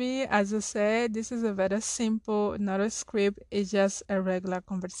with me. As I said, this is a very simple, not a script, it's just a regular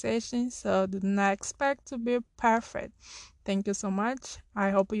conversation, so do not expect to be perfect. Thank you so much. I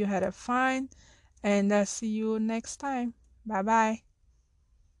hope you had a fun, and I'll see you next time. Bye bye.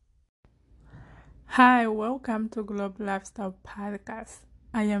 Hi, welcome to Global Lifestyle Podcast.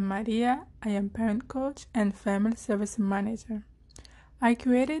 I am Maria. I am parent coach and family service manager. I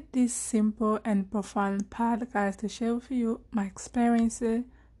created this simple and profound podcast to share with you my experiences,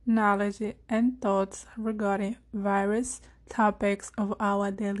 knowledge, and thoughts regarding various topics of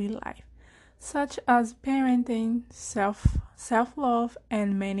our daily life, such as parenting, self-love,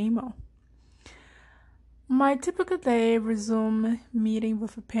 and many more. My typical day resumes meeting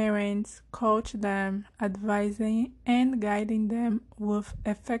with parents, coach them, advising and guiding them with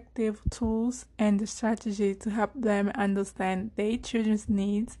effective tools and strategies to help them understand their children's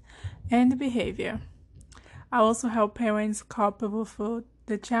needs and behavior. I also help parents cope with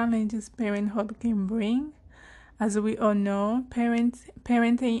the challenges parenthood can bring. As we all know,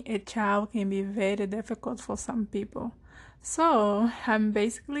 parenting a child can be very difficult for some people. So, I'm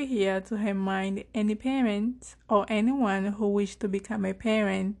basically here to remind any parent or anyone who wishes to become a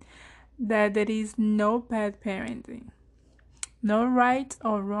parent that there is no bad parenting, no right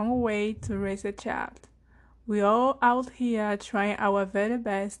or wrong way to raise a child. We all out here trying our very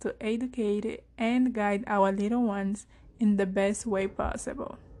best to educate and guide our little ones in the best way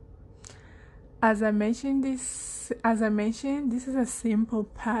possible. As I mentioned, this is a simple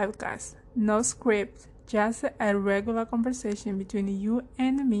podcast, no script, just a regular conversation between you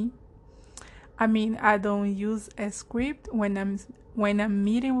and me. I mean, I don't use a script when I'm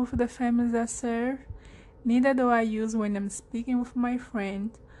meeting with the families I serve. Neither do I use when I'm speaking with my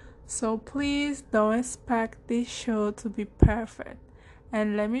friend. So please don't expect this show to be perfect.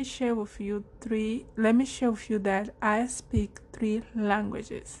 And let me share with you that I speak 3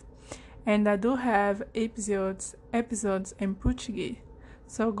 languages. And I do have episodes in Portuguese.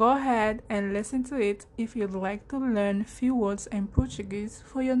 So go ahead and listen to it if you'd like to learn few words in Portuguese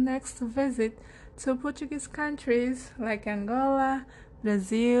for your next visit to Portuguese countries like Angola,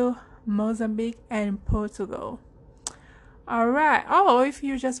 Brazil, Mozambique, and Portugal. Alright. Oh, if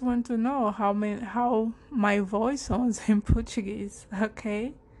you just want to know how my voice sounds in Portuguese,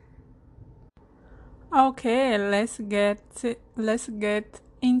 okay? Okay, let's get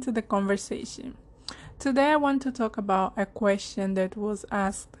into the conversation. Today I want to talk about a question that was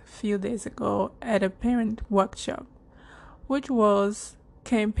asked a few days ago at a parent workshop, which was,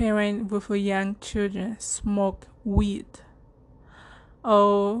 can parents with young children smoke weed?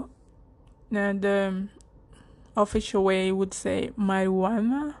 Or the official way would say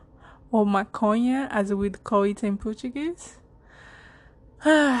marijuana or maconha, as we'd call it in Portuguese.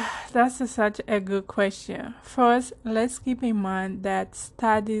 That's such a good question. First, let's keep in mind that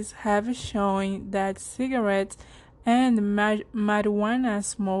studies have shown that cigarettes And marijuana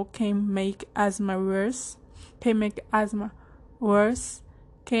smoke can make asthma worse, can make asthma worse,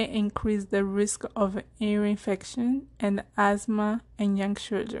 can increase the risk of ear infection and asthma in young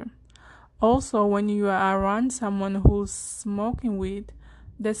children. Also, when you are around someone who's smoking weed,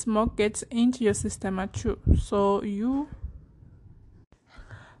 the smoke gets into your system too. So you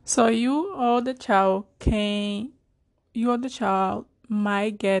or the child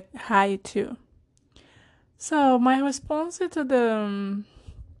might get high too. So my response or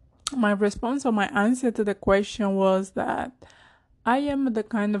my answer to the question was that I am the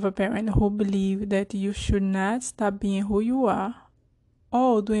kind of a parent who believe that you should not stop being who you are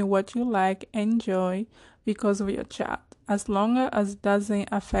or doing what you like, enjoy because of your child, as long as it doesn't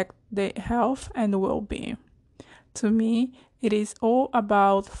affect their health and well-being. To me, it is all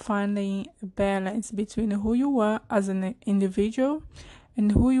about finding a balance between who you are as an individual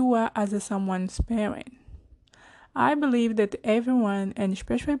and who you are as someone's parent. I believe that everyone, and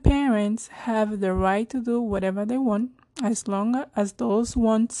especially parents, have the right to do whatever they want as long as those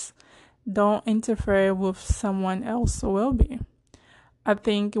wants don't interfere with someone else's well-being. I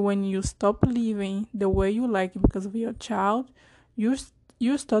think when you stop living the way you like because of your child, you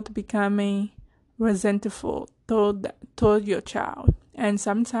start becoming resentful toward your child, and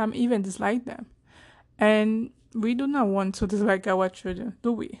sometimes even dislike them. And we do not want to dislike our children,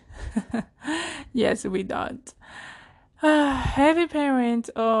 do we? Yes, we don't. Every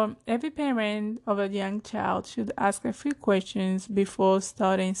parent of a young child should ask a few questions before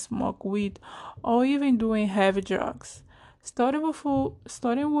starting smoke weed or even doing heavy drugs. Starting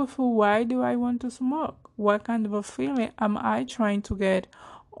with why do I want to smoke? What kind of a feeling am I trying to get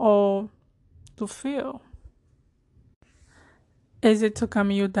or to feel? Is it to calm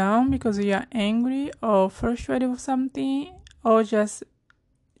you down because you are angry or frustrated with something, or just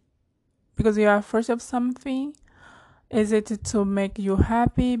because you are afraid of something? Is it to make you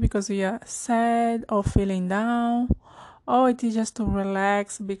happy because you are sad or feeling down? Or it is just to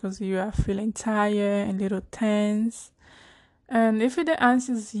relax because you are feeling tired and a little tense? And if the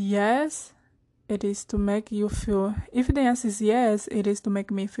answer is yes, it is to make you feel, if the answer is yes, it is to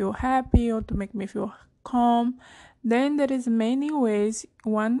make me feel happy or to make me feel calm, then there is many ways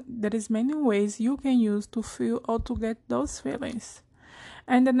you can use to feel or to get those feelings.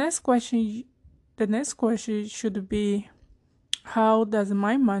 And the next question should be, how does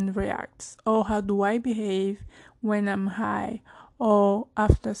my mind react, or how do I behave when I'm high or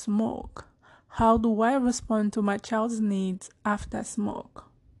after smoke? How do I respond to my child's needs after smoke?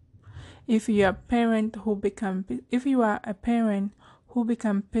 If you are a parent who become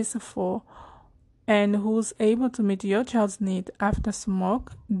peaceful and who's able to meet your child's need after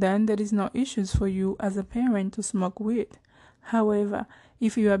smoke, then there is no issues for you as a parent to smoke weed. However,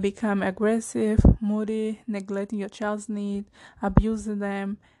 if you have become aggressive, moody, neglecting your child's need, abusing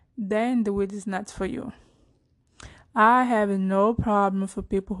them, then the weed is not for you. I have no problem for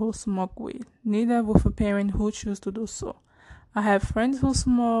people who smoke weed, neither with a parent who choose to do so. I have friends who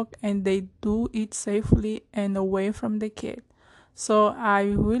smoke and they do it safely and away from the kid. So I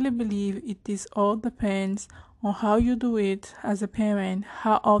really believe it all depends on how you do it as a parent,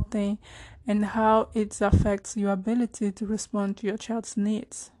 how often, and how it affects your ability to respond to your child's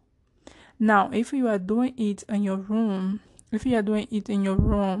needs. Now, if you are doing it in your room, if you are doing it in your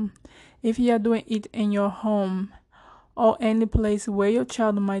home, or any place where your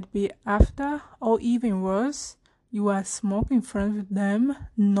child might be after, or even worse, you are smoking in front of them,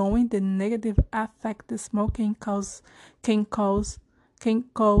 knowing the negative effect the smoking can cause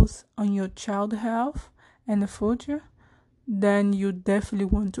on your child's health and the future, then you definitely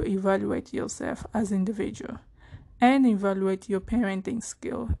want to evaluate yourself as an individual and evaluate your parenting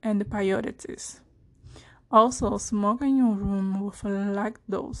skill and priorities. Also, smoke in your room with a locked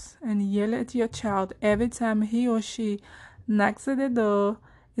doors and yell at your child every time he or she knocks at the door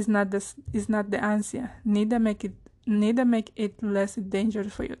is not the answer. Neither make it less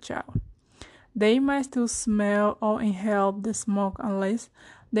dangerous for your child. They might still smell or inhale the smoke unless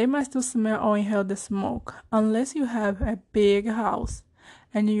you have a big house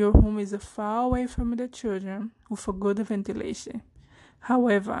and your home is far away from the children with a good ventilation.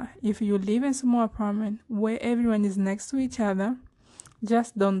 However, if you live in a small apartment where everyone is next to each other,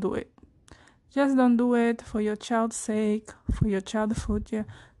 just don't do it. Just don't do it for your child's sake, for your child's future.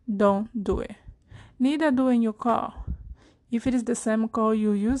 Don't do it. Neither do in your car, if it is the same car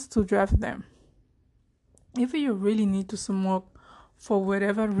you use to drive them. If you really need to smoke for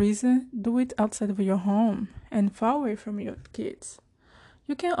whatever reason, do it outside of your home and far away from your kids.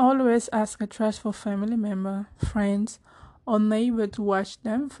 You can always ask a trustful family member, friends, or neighbor to watch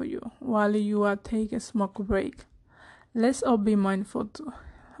them for you while you are taking a smoke break. Let's all be mindful too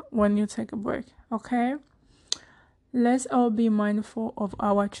when you take a break, okay? Let's all be mindful of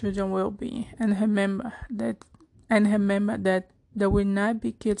our children's well-being and remember that there will not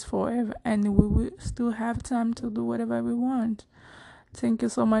be kids forever and we will still have time to do whatever we want. Thank you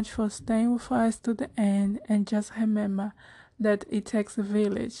so much for staying with us to the end, and just remember that it takes a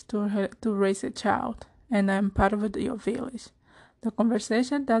village to raise a child, and I'm part of your village. The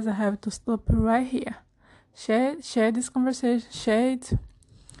conversation doesn't have to stop right here. Share this conversation,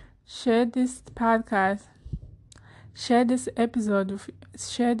 share this podcast, share this episode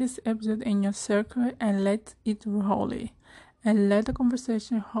in your circle, and let it roll. And let the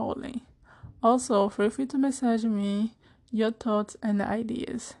conversation roll. Also, feel free to message me your thoughts and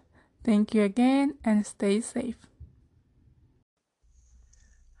ideas. Thank you again and stay safe.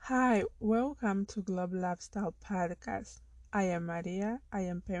 Hi, welcome to Global Lifestyle Podcast. I am Maria. I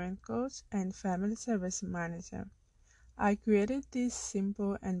am parent coach and family service manager. I created this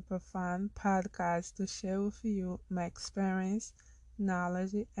simple and profound podcast to share with you my experience,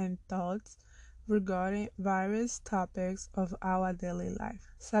 knowledge, and thoughts regarding various topics of our daily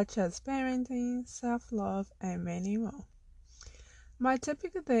life, such as parenting, self-love, and many more. My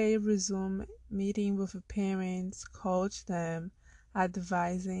typical day resumes meeting with parents, coach them,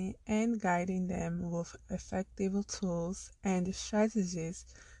 advising and guiding them with effective tools and strategies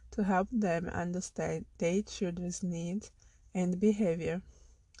to help them understand their children's needs and behavior.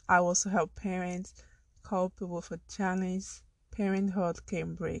 I also help parents cope with a challenge parenthood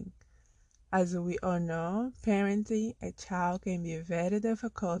can bring. As we all know, parenting a child can be very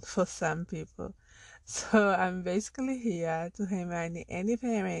difficult for some people. So I'm basically here to remind any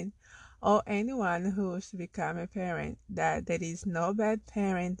parent or anyone who wishes to become a parent that there is no bad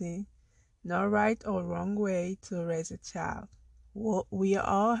parenting, no right or wrong way to raise a child. We are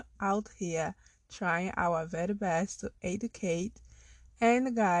all out here trying our very best to educate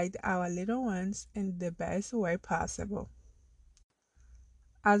and guide our little ones in the best way possible.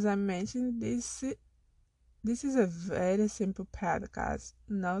 As I mentioned, this is a very simple podcast.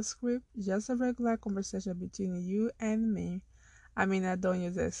 No script, just a regular conversation between you and me. I mean, I don't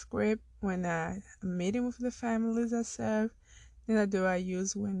use a script when I'm meeting with the families I serve, neither do I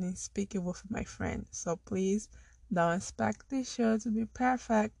use when I'm speaking with my friends. So please don't expect this show to be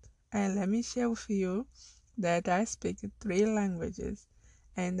perfect. And let me share with you that I speak 3 languages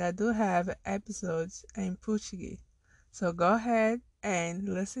and I do have episodes in Portuguese. So go ahead and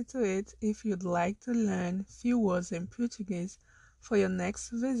listen to it if you'd like to learn few words in Portuguese for your next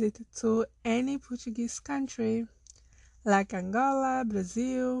visit to any Portuguese country like Angola,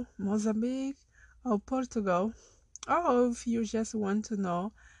 Brazil, Mozambique, or Portugal. Or if you just want to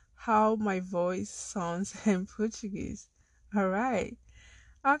know how my voice sounds in Portuguese. Alright,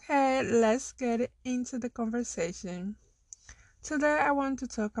 okay, let's get into the conversation. Today, I want to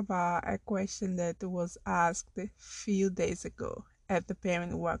talk about a question that was asked a few days ago at the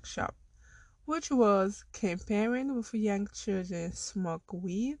parent workshop, which was, can parents with young children smoke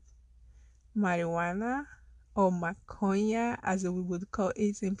weed, marijuana, or maconha, as we would call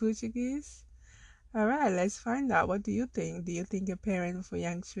it in Portuguese? Alright, let's find out. What do you think? Do you think a parent with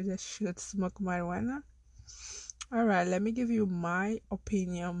young children should smoke marijuana? Alright, let me give you my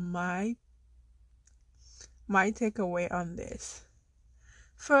opinion, my takeaway on this.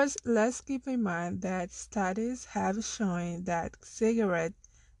 First, let's keep in mind that studies have shown that cigarette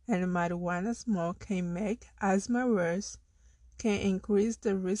and marijuana smoke can make asthma worse, can increase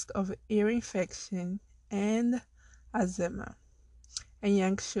the risk of ear infection and asthma in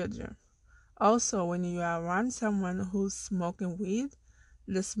young children. Also, when you are around someone who's smoking weed,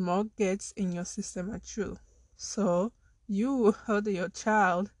 the smoke gets in your system too. So, you or your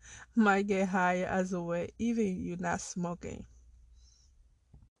child might get high as well, even you're not smoking.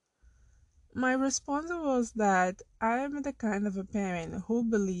 My response was that I am the kind of a parent who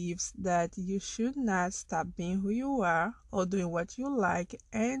believes that you should not stop being who you are or doing what you like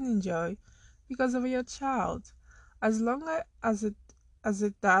and enjoy because of your child, as long as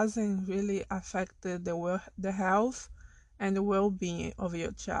it doesn't really affect the health and the well-being of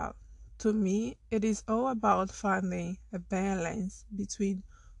your child. To me, it is all about finding a balance between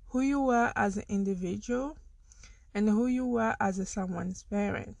who you are as an individual and who you are as someone's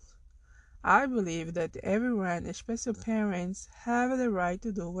parent. I believe that everyone, especially parents, have the right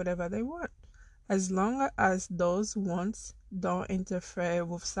to do whatever they want, as long as those wants don't interfere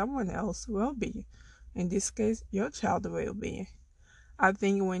with someone else's well-being. In this case, your child's well-being. I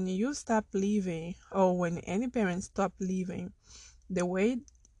think when you stop living, or when any parent stop living the way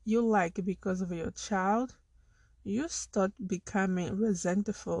you like because of your child, you start becoming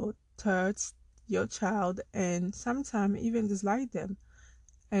resentful towards your child and sometimes even dislike them.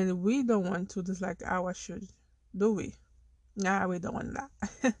 And we don't want to dislike our children, do we? Nah, we don't want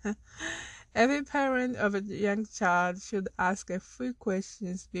that. Every parent of a young child should ask a few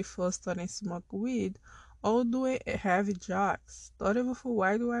questions before starting smoke weed or doing a heavy drugs. Starting with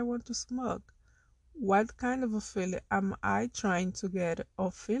why do I want to smoke? What kind of a feeling am I trying to get or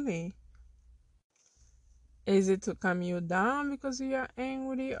feeling? Is it to calm you down because you are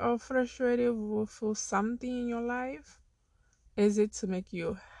angry or frustrated for something in your life? Is it to make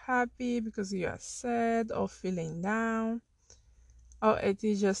you happy because you are sad or feeling down? Or it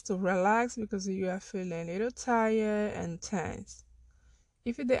is just to relax because you are feeling a little tired and tense?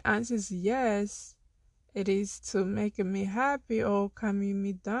 If the answer is yes, it is to make me happy or calming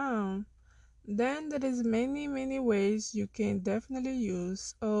me down, then there is many ways you can definitely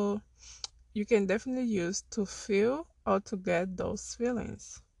use to feel or to get those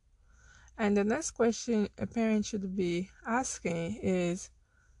feelings. And the next question a parent should be asking is,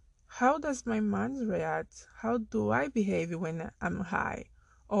 how does my mind react? How do I behave when I'm high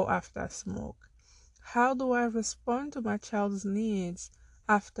or after smoke? How do I respond to my child's needs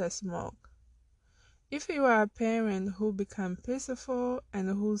after smoke? If you are a parent who become peaceful and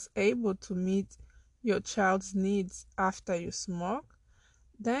who's able to meet your child's needs after you smoke,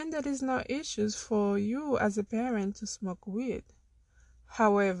 then there is no issues for you as a parent to smoke weed.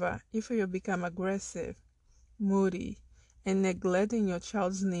 However, if you become aggressive, moody, and neglecting your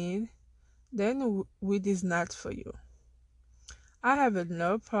child's need, then weed is not for you. I have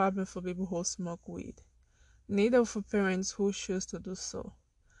no problem for people who smoke weed, neither for parents who choose to do so.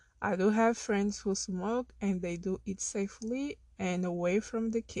 I do have friends who smoke and they do it safely and away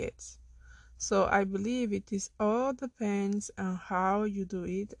from the kids. So I believe it is all depends on how you do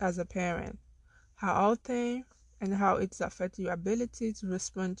it as a parent, how often and how it's affect your ability to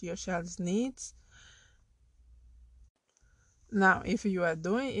respond to your child's needs. Now, if you are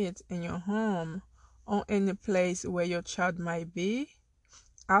doing it in your home or in a place where your child might be,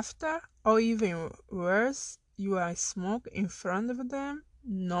 after or even worse, you are smoke in front of them,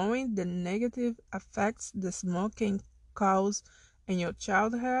 knowing the negative effects the smoke can cause in your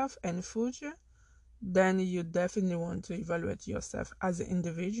child health and future, then you definitely want to evaluate yourself as an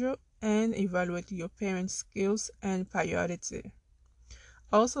individual and evaluate your parents' skills and priority.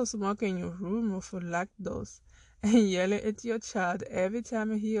 Also, smoking in your room will feel like those and yelling at your child every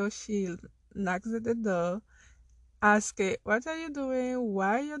time he or she knocks at the door. Ask it, what are you doing?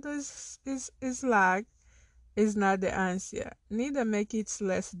 Why you do is like is not the answer. Neither make it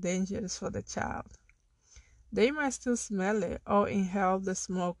less dangerous for the child. They might still smell it or inhale the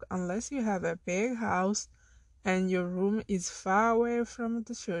smoke unless you have a big house and your room is far away from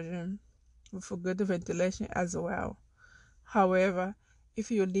the children with good ventilation as well. However,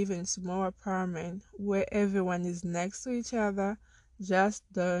 if you live in a small apartment where everyone is next to each other, just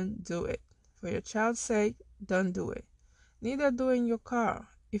don't do it. For your child's sake, don't do it. Neither do in your car,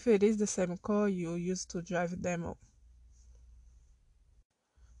 if it is the same car you use to drive them up.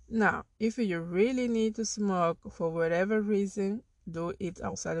 Now, if you really need to smoke for whatever reason, do it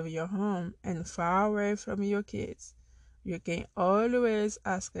outside of your home and far away from your kids. You can always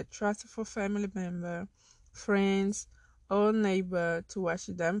ask a trustful family member, friends, or neighbor to watch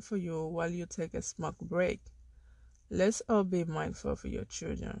them for you while you take a smoke break. Let's all be mindful for your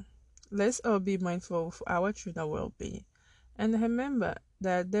children. Let's all be mindful of our children's well-being. And remember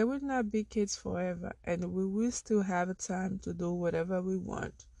that there will not be kids forever, and we will still have time to do whatever we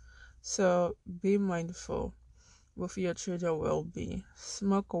want. So be mindful with your children's well-being.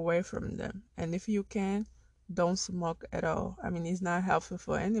 Smoke away from them, and if you can, don't smoke at all. I mean, it's not helpful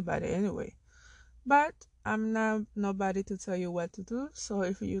for anybody anyway. But I'm not nobody to tell you what to do. So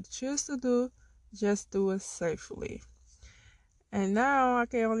if you choose to do, just do it safely. And now I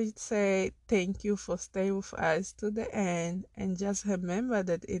can only say thank you for staying with us to the end. And just remember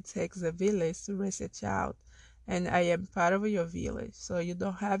that it takes a village to raise a child. And I am part of your village. So you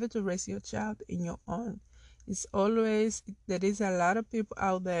don't have to raise your child in your own. It's always, there is a lot of people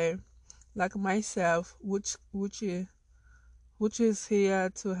out there like myself, which is here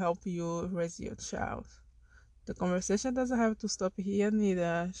to help you raise your child. The conversation doesn't have to stop here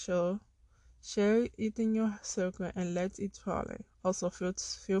neither. So share it in your circle and let it flow. Also,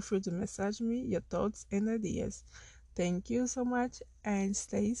 feel free to message me your thoughts and ideas. Thank you so much and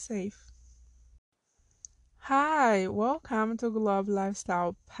stay safe. Hi, welcome to Global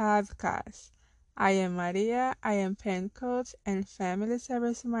Lifestyle Podcast. I am Maria. I am parent coach and family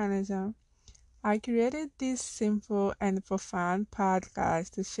service manager. I created this simple and profound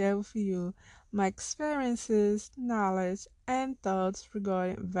podcast to share with you my experiences, knowledge, and thoughts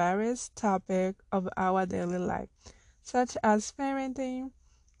regarding various topics of our daily life, such as parenting,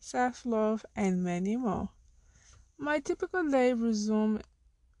 self love, and many more. My typical day resumes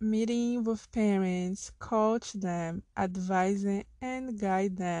meeting with parents, coach them, advising, and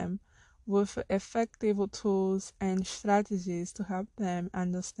guide them with effective tools and strategies to help them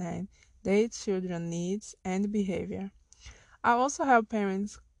understand their children's needs and behavior. I also help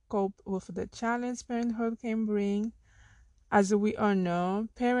parents cope with the challenge parenthood can bring. As we all know,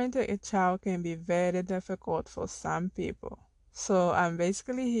 parenting a child can be very difficult for some people. So I'm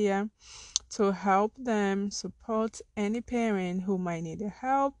basically here to help them support any parent who might need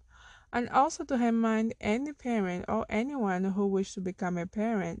help and also to remind any parent or anyone who wishes to become a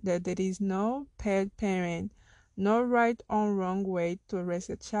parent that there is no bad parent, no right or wrong way to raise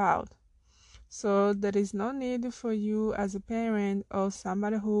a child. So there is no need for you as a parent or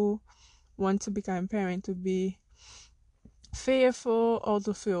somebody who wants to become a parent to be fearful or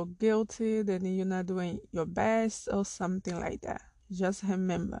to feel guilty that you're not doing your best or something like that. Just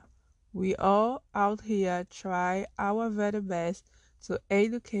remember, we all out here try our very best to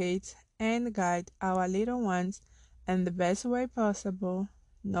educate and guide our little ones in the best way possible.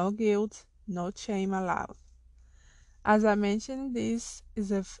 No guilt, no shame allowed. As I mentioned, this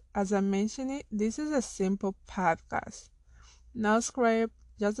is a simple podcast. No script,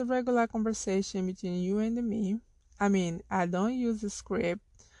 just a regular conversation between you and me. I mean, I don't use the script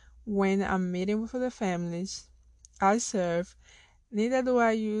when I'm meeting with the families I serve, neither do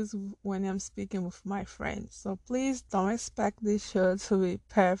I use when I'm speaking with my friends. So please don't expect this show to be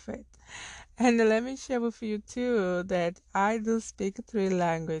perfect. And let me share with you too that I do speak three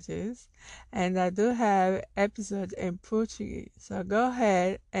languages and I do have episodes in Portuguese. So go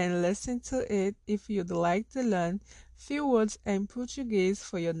ahead and listen to it if you'd like to learn few words in Portuguese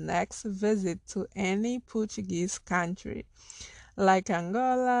for your next visit to any Portuguese country like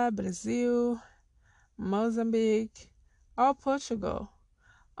Angola, Brazil, Mozambique, or Portugal.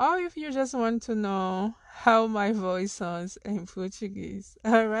 Or if you just want to know how my voice sounds in Portuguese.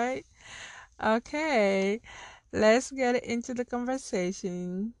 All right? Okay, let's get into the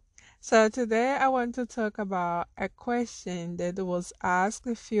conversation. So, today I want to talk about a question that was asked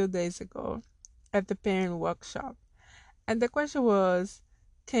a few days ago at the parent workshop. And the question was,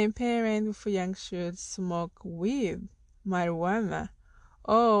 can parents with young children smoke weed, marijuana,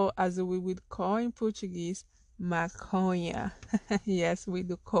 or as we would call in Portuguese, maconha? Yes, we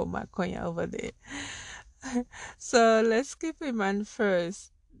do call maconha over there. So let's keep in mind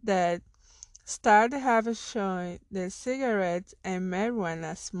first that studies have shown that cigarettes and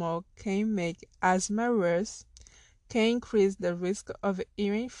marijuana smoke can make asthma worse, can increase the risk of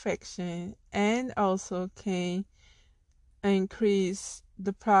ear infection, and also can increase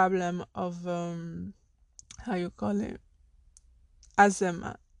the problem of how you call it,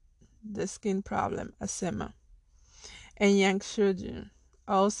 asthma, the skin problem, asthma, and young children.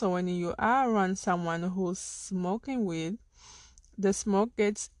 Also, when you are around someone who's smoking weed, the smoke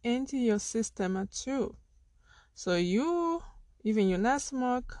gets into your system too. So you, even you not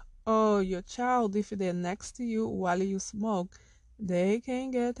smoke, or your child, if they're next to you while you smoke, they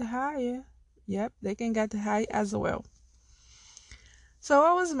can get higher. Yep, they can get high as well. So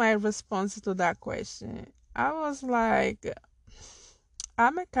what was my response to that question? I was like,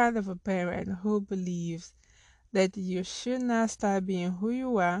 I'm a kind of a parent who believes that you should not start being who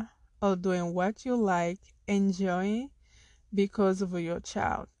you are or doing what you like, enjoying because of your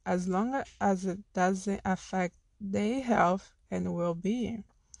child, as long as it doesn't affect their health and well being.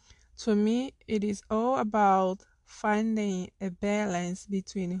 To me, it is all about finding a balance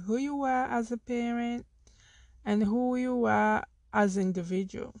between who you are as a parent and who you are as an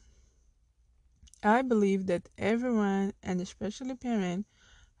individual. I believe that everyone, and especially parents,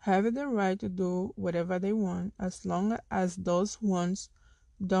 have the right to do whatever they want as long as those wants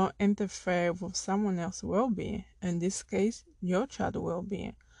don't interfere with someone else's well-being. In this case, your child's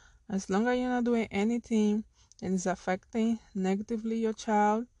well-being. As long as you're not doing anything that is affecting negatively your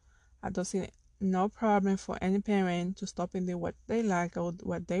child, I don't see no problem for any parent to stop and do what they like or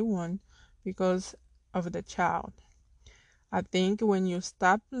what they want because of the child. I think when you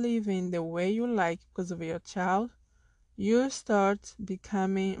stop living the way you like because of your child, you start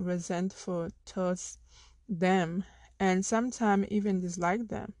becoming resentful towards them and sometimes even dislike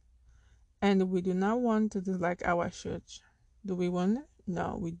them. And we do not want to dislike our children. Do we want it?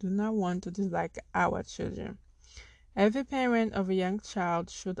 No, we do not want to dislike our children. Every parent of a young child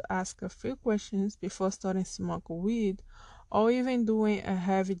should ask a few questions before starting smoke weed or even doing a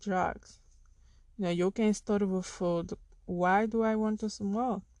heavy drugs. You can start with food. Why do I want to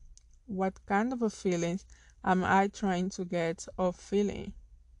smoke? What kind of a feelings am I trying to get or feeling?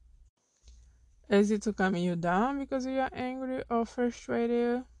 Is it to calm you down because you are angry or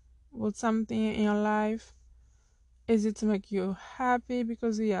frustrated with something in your life? Is it to make you happy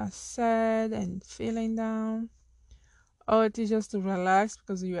because you are sad and feeling down? Or it is just to relax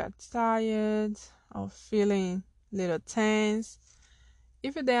because you are tired or feeling a little tense?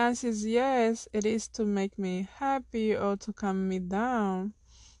 If the answer is yes, it is to make me happy or to calm me down,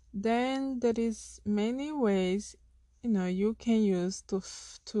 then there is many ways you can use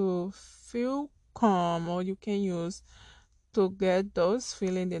to feel calm, or you can use to get those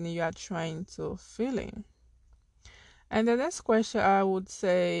feelings that you are trying to feeling. And the next question I would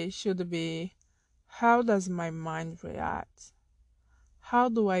say should be, how does my mind react? How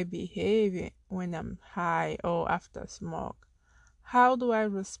do I behave when I'm high or after smoke? How do I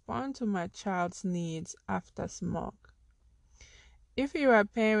respond to my child's needs after smoke? If you are a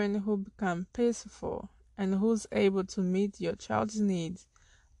parent who become peaceful and who's able to meet your child's needs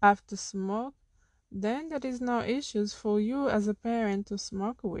after smoke, then there is no issues for you as a parent to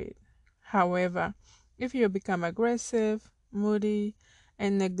smoke with. However, if you become aggressive, moody,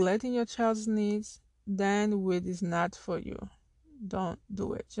 and neglecting your child's needs, then weed is not for you. Don't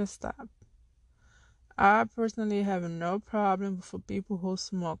do it. Just stop. I personally have no problem with people who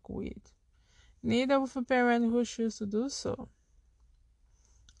smoke weed, neither with a parent who chooses to do so.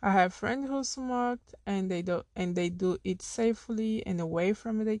 I have friends who smoked and they do it safely and away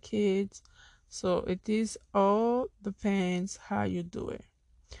from their kids. So it is all depends how you do it.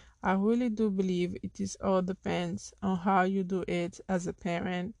 I really do believe it is all depends on how you do it as a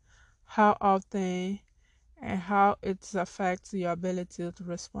parent, how often, and how it affects your ability to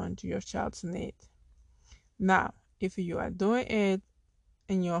respond to your child's need. Now, if you are doing it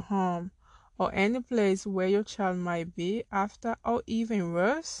in your home or any place where your child might be after, or even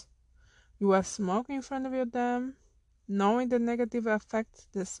worse, you are smoking in front of them, knowing the negative effects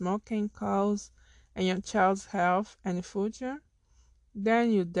the smoke can cause on your child's health and future,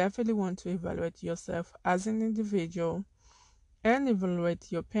 then you definitely want to evaluate yourself as an individual and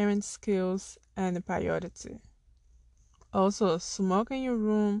evaluate your parents' skills and priority. Also, smoke in your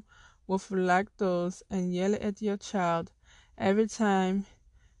room with lactose and yell at your child every time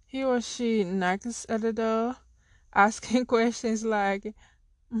he or she knocks at the door, asking questions like,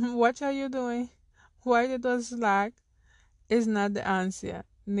 "What are you doing? Why the door's locked?" is not the answer.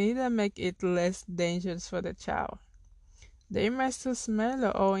 Neither make it less dangerous for the child. They must still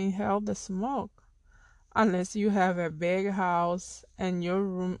smell or inhale the smoke. Unless you have a big house and your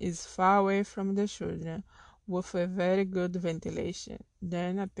room is far away from the children with a very good ventilation,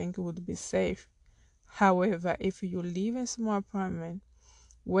 then I think it would be safe. However, if you live in a small apartment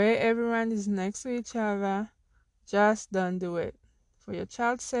where everyone is next to each other, just don't do it. For your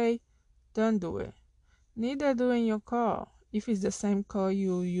child's sake, don't do it. Neither do in your car if it's the same car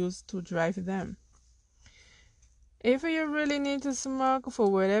you use to drive them. If you really need to smoke for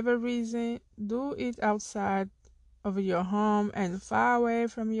whatever reason, do it outside of your home and far away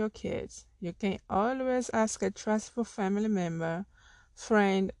from your kids. You can always ask a trustful family member,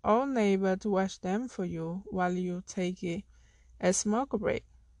 friend, or neighbor to watch them for you while you take a smoke break.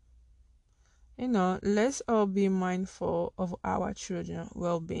 Let's all be mindful of our children's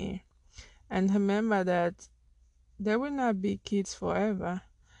well being and remember that there will not be kids forever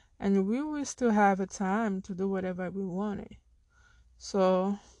and we will still have a time to do whatever we want.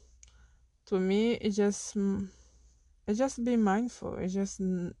 So to me, it just be mindful. It just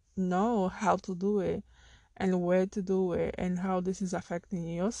know how to do it and where to do it and how this is affecting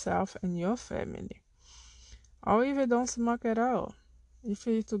yourself and your family. Or if you don't smoke at all, if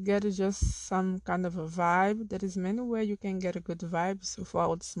you to get just some kind of a vibe, there is many ways you can get a good vibes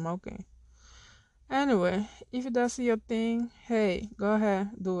without smoking. Anyway, if that's your thing, hey, go ahead,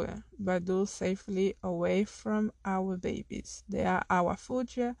 do it. But do safely away from our babies. They are our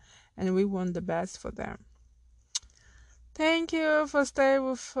future and we want the best for them. Thank you for staying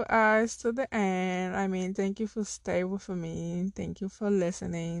with us to the end. Thank you for staying with me. Thank you for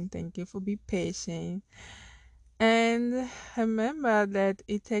listening. Thank you for being patient. And remember that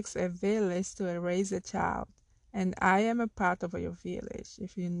it takes a village to raise a child. And I am a part of your village.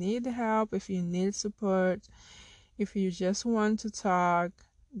 If you need help, if you need support, if you just want to talk,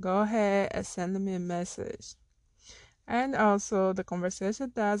 go ahead and send me a message. And also, the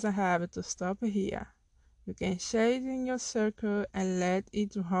conversation doesn't have to stop here. You can share it in your circle and let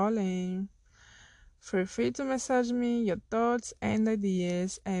it roll in. Feel free to message me your thoughts and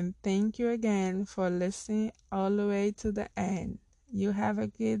ideas, and thank you again for listening all the way to the end. You have a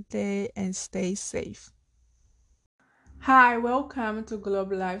good day and stay safe. Hi, welcome to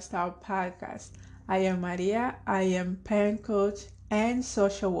Global Lifestyle Podcast. I am Maria. I am parent coach and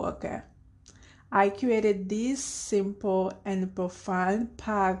social worker. I created this simple and profound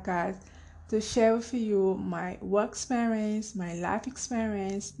podcast to share with you my work experience, my life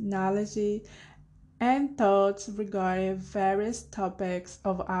experience, knowledge, and thoughts regarding various topics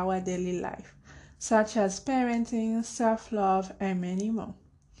of our daily life, such as parenting, self love, and many more.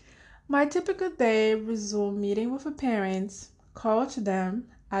 My typical day resumes meeting with the parents, coach them,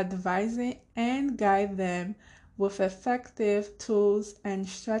 advising and guide them with effective tools and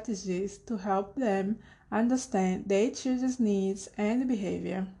strategies to help them understand their children's needs and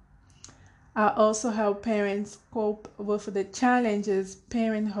behavior. I also help parents cope with the challenges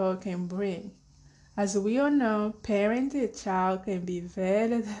parenthood can bring. As we all know, parenting a child can be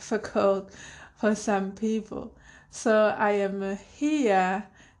very difficult for some people. So I am here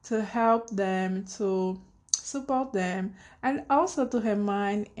to help them, to support them, and also to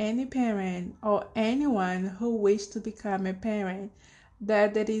remind any parent or anyone who wishes to become a parent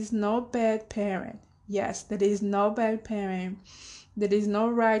that there is no bad parent. Yes, there is no bad parent. There is no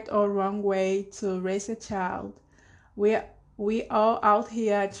right or wrong way to raise a child. We we all out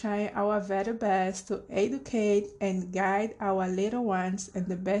here trying our very best to educate and guide our little ones in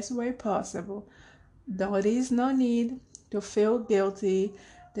the best way possible. There is no need to feel guilty.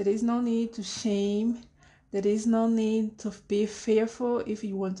 There is no need to shame. There is no need to be fearful if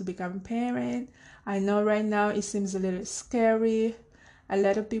you want to become a parent. I know right now it seems a little scary. A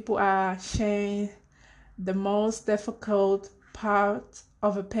lot of people are sharing the most difficult part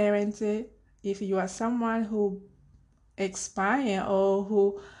of a parenting. If you are someone who aspire or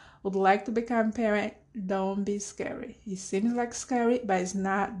who would like to become parent, don't be scary. It seems like scary, but it's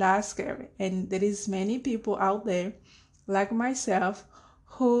not that scary. And there is many people out there, like myself,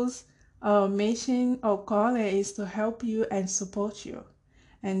 whose mission or calling is to help you and support you.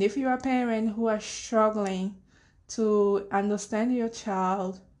 And if you are a parent who are struggling to understand your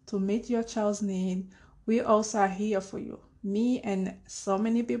child, to meet your child's need, we also are here for you. Me and so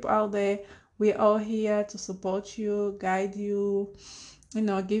many people out there, we're all here to support you, guide you,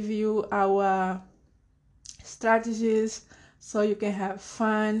 give you our strategies so you can have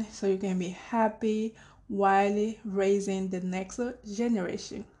fun, so you can be happy while raising the next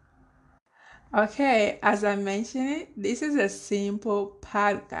generation. Okay, as I mentioned, this is a simple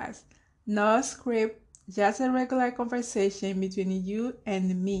podcast, no script, just a regular conversation between you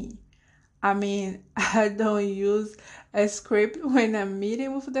and me. I mean, I don't use a script when I'm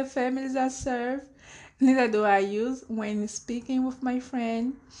meeting with the families I serve, neither do I use when speaking with my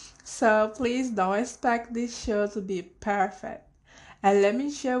friend. So please don't expect this show to be perfect. And let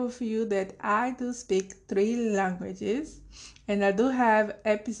me share with you that I do speak three languages and I do have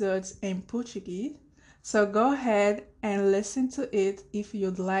episodes in Portuguese. So go ahead and listen to it if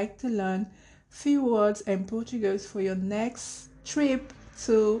you'd like to learn few words in Portuguese for your next trip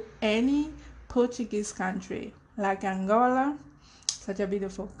to any Portuguese country, like Angola, such a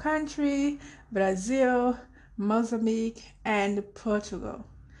beautiful country, Brazil, Mozambique, and Portugal.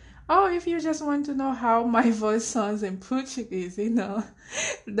 Or if you just want to know how my voice sounds in Portuguese,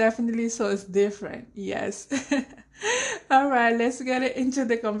 definitely sounds different. Yes. All right, let's get into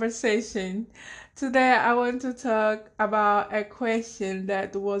the conversation. Today, I want to talk about a question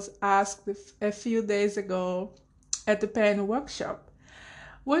that was asked a few days ago at the parent workshop,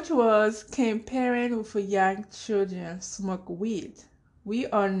 which was, can parents with young children smoke weed? We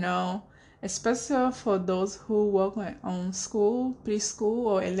all know, especially for those who work on school, preschool,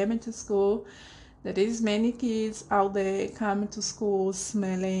 or elementary school, there is many kids out there coming to school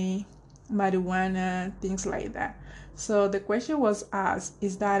smelling marijuana, things like that. So the question was asked,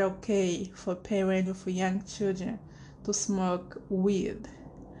 is that okay for parents with young children to smoke weed?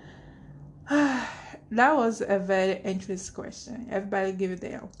 That was a very interesting question. Everybody give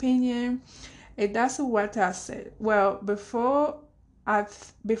their opinion. And that's what I said. Well, before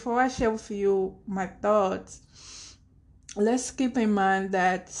I share with you my thoughts, let's keep in mind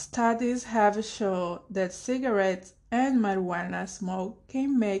that studies have shown that cigarettes and marijuana smoke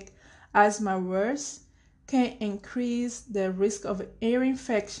can make asthma worse, can increase the risk of ear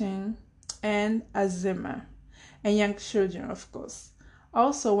infection and asthma, and young children, of course.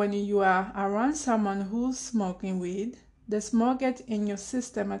 Also, when you are around someone who's smoking weed, the smoke gets in your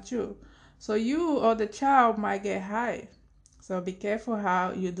system too. So you or the child might get high. So be careful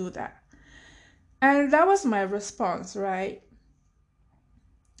how you do that. And that was my response, right?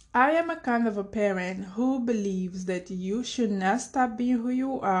 I am a kind of a parent who believes that you should not stop being who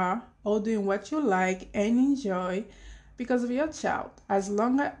you are or doing what you like and enjoy because of your child, as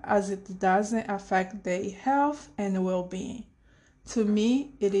long as it doesn't affect their health and well-being. To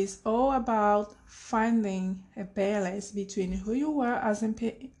me, it is all about finding a balance between who you are as an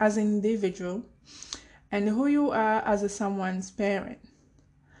individual and who you are as someone's parent.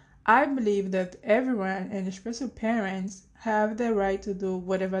 I believe that everyone, and especially parents, have the right to do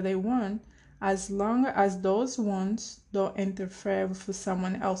whatever they want as long as those wants don't interfere with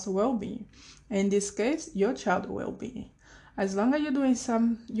someone else's well-being. In this case, your child's well-being. As long as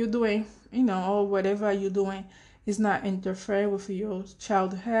you're doing, or whatever you're doing is not interfere with your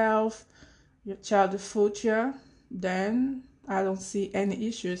child health, your child future, then I don't see any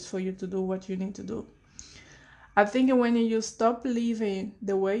issues for you to do what you need to do. I think when you stop living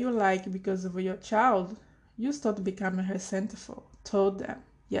the way you like because of your child, you start becoming resentful toward them.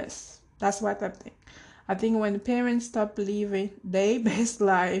 Yes, that's what I think. I think when parents stop living their best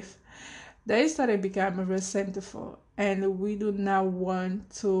life, they started becoming resentful, and we do not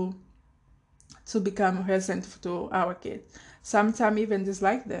want to become resentful to our kids. Sometimes even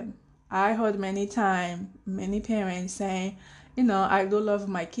dislike them. I heard many times many parents saying, I do love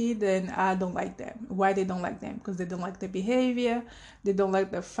my kid and I don't like them. Why they don't like them? Because they don't like the behavior. They don't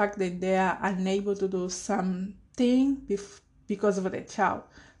like the fact that they are unable to do something because of their child.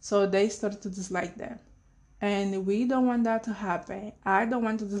 So they start to dislike them. And we don't want that to happen. I don't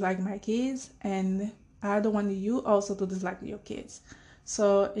want to dislike my kids, and I don't want you also to dislike your kids.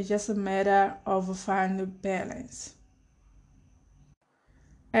 So it's just a matter of finding balance.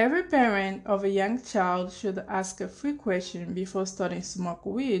 Every parent of a young child should ask a free question before starting smoke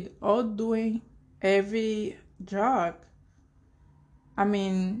weed or doing every drug. I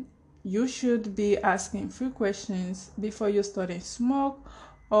mean, you should be asking free questions before you starting smoke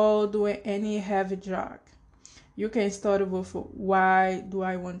or doing any heavy drug. You can start with, why do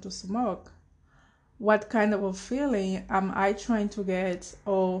I want to smoke? What kind of a feeling am I trying to get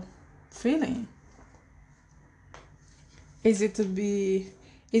or feeling? Is it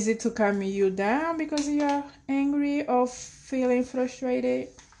to calm you down because you are angry or feeling frustrated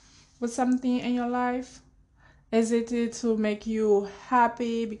with something in your life? Is it to make you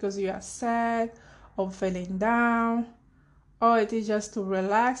happy because you are sad or feeling down? Or it is just to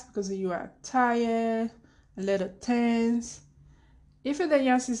relax because you are tired, a little tense? If the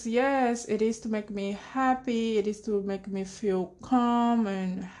answer is yes, it is to make me happy, it is to make me feel calm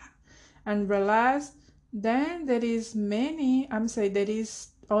and relaxed, then there is many, I'm saying there is,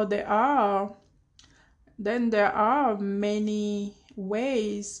 or there are, then there are many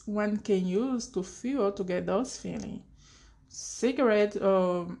ways one can use to feel, to get those feelings. Cigarette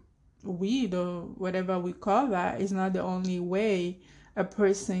or weed or whatever we call that is not the only way a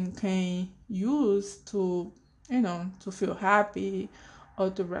person can use to, to feel happy or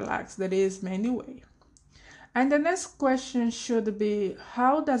to relax. There is many ways. And the next question should be,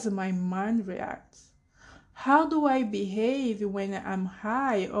 how does my mind react? How do I behave when I'm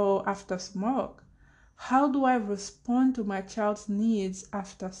high or after smoke? How do I respond to my child's needs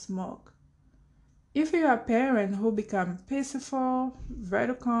after smoke? If you are a parent who become peaceful,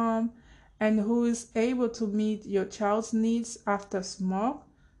 very calm, and who is able to meet your child's needs after smoke,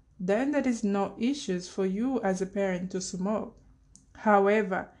 then there is no issues for you as a parent to smoke.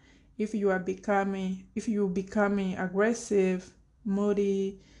 However, if you becoming aggressive,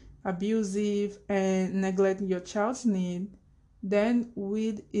 moody, abusive, and neglect your child's need, then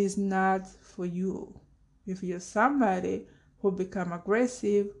weed is not for you. If you're somebody who become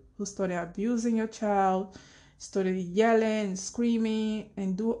aggressive, who started abusing your child, started yelling, screaming,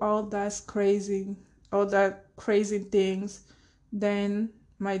 and do all that crazy things, then,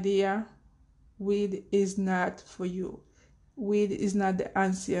 my dear, weed is not for you. Weed is not the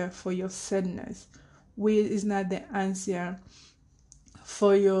answer for your sadness. Weed is not the answer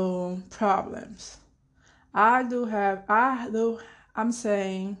for your problems. I'm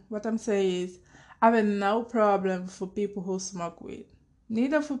saying, what I'm saying is, I have no problem for people who smoke weed.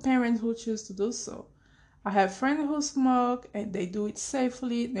 Neither for parents who choose to do so. I have friends who smoke and they do it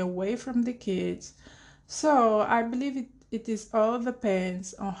safely and away from the kids. So I believe it is all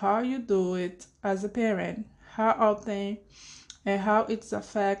depends on how you do it as a parent, how often, and how it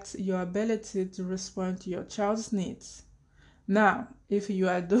affects your ability to respond to your child's needs. Now, if you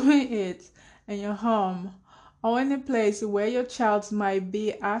are doing it in your home or in a place where your child might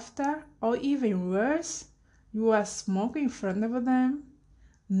be after, or even worse, you are smoking in front of them,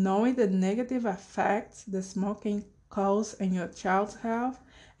 knowing the negative effects the smoking causes in your child's health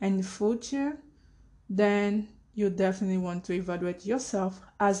and future, then you definitely want to evaluate yourself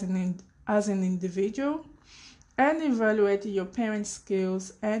as an individual and evaluate your parents'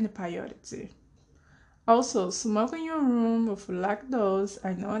 skills and priority. Also, smoke in your room with locked doors.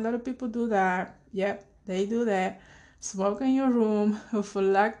 I know a lot of people do that. Yep, they do that. Smoke in your room with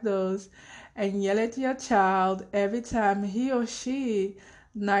locked doors and yell at your child every time he or she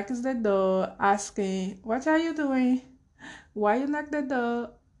knocks the door asking, "What are you doing? Why you knock the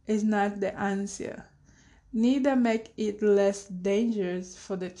door?" is not the answer. Neither make it less dangerous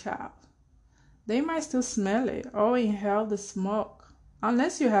for the child. They might still smell it or inhale the smoke,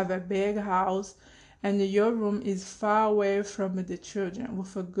 unless you have a big house and your room is far away from the children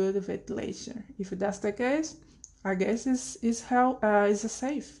with a good ventilation. If that's the case, I guess it's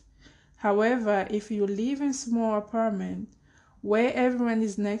safe. However, if you live in a small apartment where everyone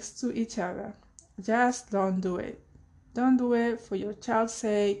is next to each other, just don't do it. Don't do it for your child's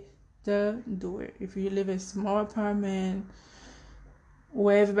sake. Don't do it. If you live in a small apartment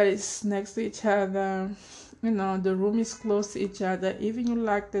where everybody's next to each other, the room is close to each other, even you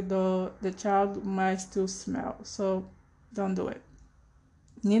lock the door, the child might still smell. So don't do it.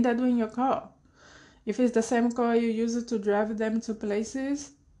 Neither do in your car. If it's the same car you use it to drive them to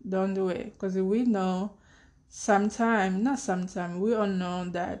places, don't do it. Because we know we all know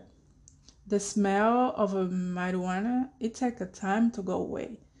that the smell of a marijuana, it takes a time to go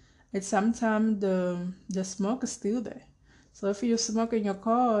away. And sometimes the smoke is still there. So if you smoke in your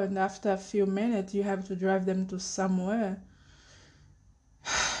car and after a few minutes you have to drive them to somewhere,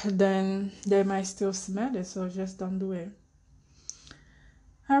 then they might still smell it. So just don't do it.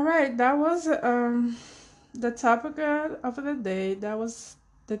 All right, that was the topic of the day. That was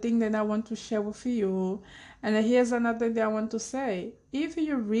the thing that I want to share with you. And here's another thing that I want to say. If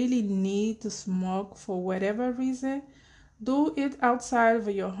you really need to smoke for whatever reason, do it outside of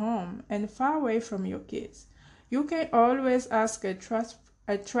your home and far away from your kids. You can always ask a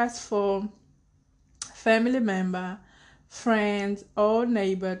trustful family member, friend, or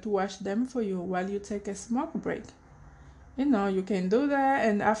neighbor to watch them for you while you take a smoke break. You can do that,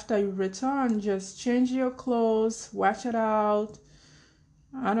 and after you return, just change your clothes, wash it out.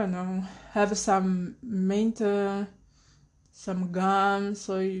 I don't know, have some mint, some gum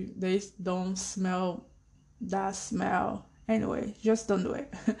so they don't smell that smell. Anyway, just don't do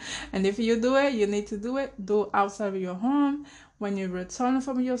it. And if you do it, you need to do outside of your home. When you return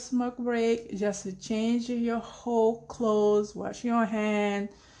from your smoke break, just change your whole clothes, wash your hand,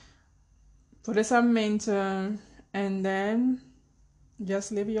 put some mint, and then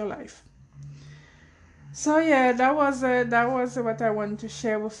just live your life. So yeah, that was what I wanted to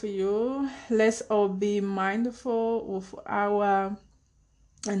share with you. Let's all be mindful of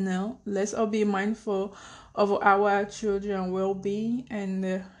let's all be mindful of our children well-being,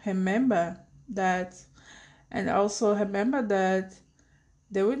 and also remember that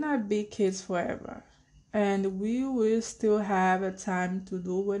they will not be kids forever, and we will still have a time to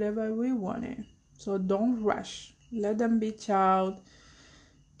do whatever we wanted. So don't rush. Let them be child.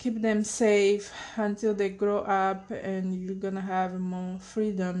 Keep them safe until they grow up, and you're gonna have more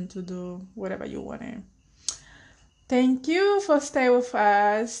freedom to do whatever you wanted. Thank you for staying with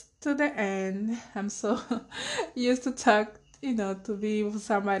us to the end. I'm so used to talk, to be with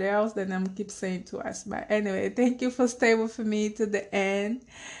somebody else, then I'm keep saying to us. But anyway, thank you for staying with me to the end.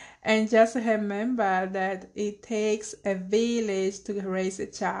 And just remember that it takes a village to raise a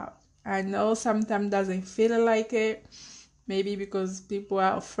child. I know sometimes doesn't feel like it. Maybe because people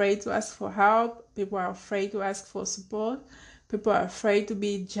are afraid to ask for help. People are afraid to ask for support. People are afraid to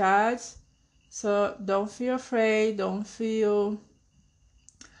be judged. So don't feel afraid. Don't feel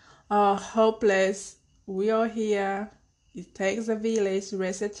hopeless. We are here. It takes a village to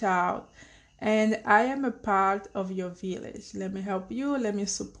raise a child. And I am a part of your village. Let me help you. Let me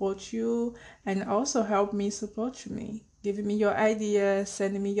support you. And also help me support me. Give me your ideas.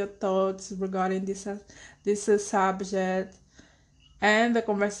 Send me your thoughts regarding this subject. And the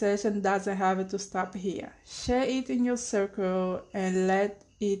conversation doesn't have to stop here. Share it in your circle and let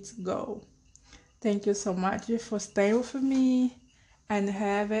it go. Thank you so much for staying with me, and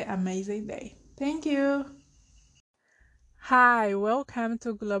have an amazing day. Thank you. Hi, welcome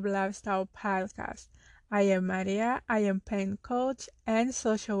to Global Lifestyle Podcast. I am Maria. I am pain coach and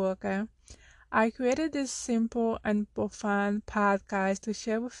social worker. I created this simple and profound podcast to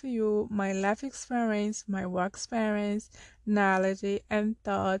share with you my life experience, my work experience, knowledge, and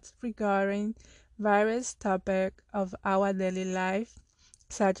thoughts regarding various topics of our daily life,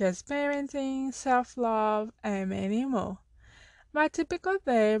 such as parenting, self-love, and many more. My typical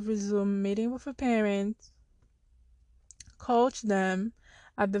day resumes meeting with a parent, coach them,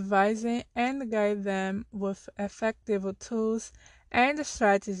 advising and guide them with effective tools and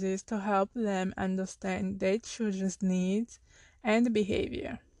strategies to help them understand their children's needs and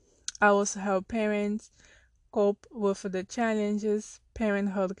behavior. I also help parents cope with the challenges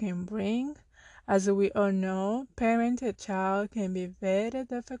parenthood can bring. As we all know, parenting a child can be very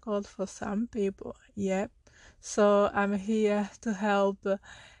difficult for some people. Yep. So I'm here to help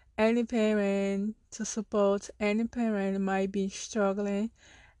any parent, to support any parent might be struggling,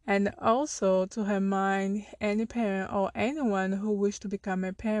 and also to remind any parent or anyone who wish to become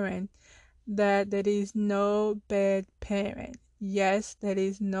a parent that there is no bad parent. Yes, there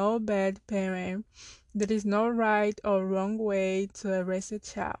is no bad parent. There is no right or wrong way to raise a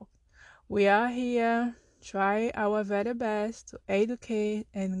child. We are here, try our very best to educate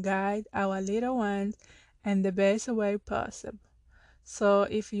and guide our little ones in the best way possible. So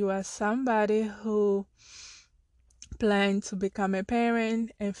if you are somebody who plans to become a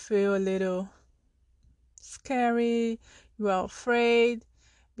parent and feel a little scary, you are afraid,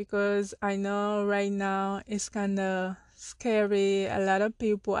 because I know right now it's kind of scary. A lot of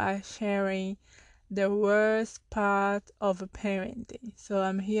people are sharing the worst part of parenting. So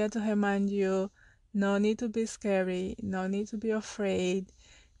I'm here to remind you, no need to be scary, no need to be afraid.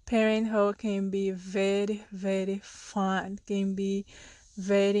 Parenthood can be very, very fun, can be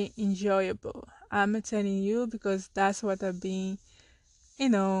very enjoyable. I'm telling you because that's what I've been,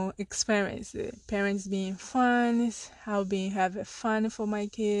 experience it. Parents being fun, how being having fun for my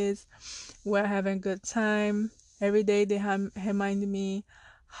kids. We're having a good time. Every day they remind me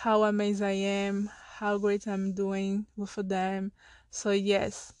how amazed I am, how great I'm doing with them. So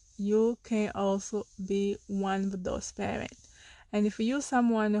yes, you can also be one of those parents. And if you're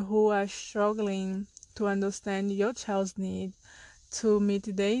someone who are struggling to understand your child's need, to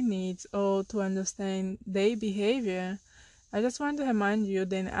meet their needs, or to understand their behavior, I just want to remind you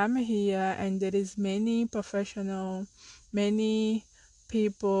that I'm here and there is many professional, many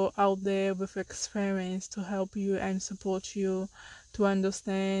people out there with experience to help you and support you to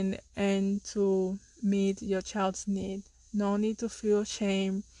understand and to meet your child's need. No need to feel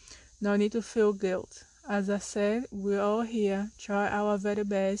shame, no need to feel guilt. As I said, we're all here, try our very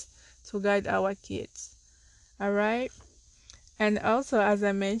best to guide our kids. All right? And also, as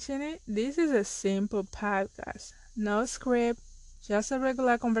I mentioned it, this is a simple podcast. No script, just a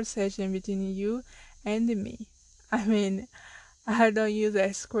regular conversation between you and me. I mean, I don't use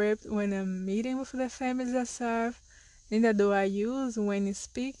a script when I'm meeting with the families I serve, neither do I use when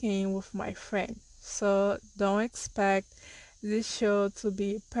speaking with my friends. So don't expect this show to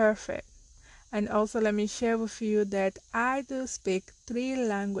be perfect. And also, let me share with you that I do speak three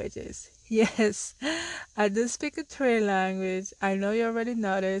languages. Yes, I do speak a three language. I know you already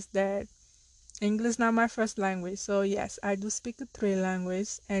noticed that English is not my first language. So yes, I do speak a three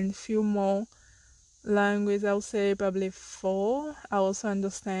language and few more language. I'll say probably four. I also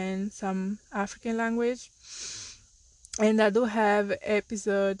understand some African language. And I do have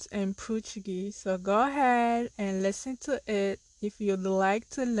episodes in Portuguese, so go ahead and listen to it if you'd like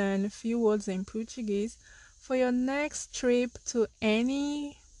to learn a few words in Portuguese for your next trip to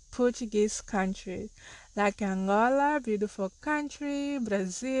any Portuguese country, like Angola, beautiful country,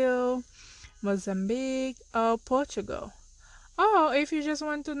 Brazil, Mozambique, or Portugal. Oh, if you just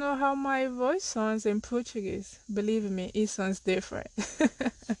want to know how my voice sounds in Portuguese, believe me, it sounds different.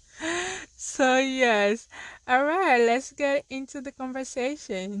 So, yes. All right, let's get into the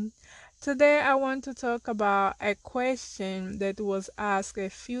conversation. Today, I want to talk about a question that was asked a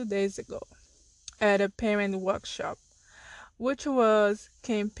few days ago at a parent workshop, which was,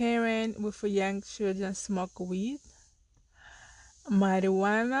 can parents with young children smoke weed,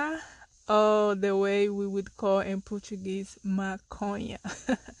 marijuana, or the way we would call in Portuguese, maconha?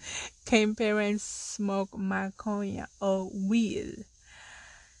 Can parents smoke maconha or weed?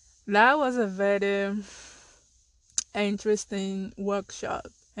 That was a very interesting workshop,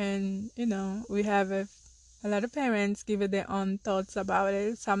 and we have a lot of parents give it their own thoughts about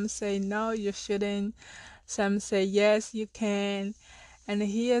it. Some say no, you shouldn't. Some say yes, you can. And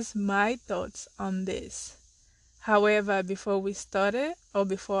here's my thoughts on this. However, before we started, or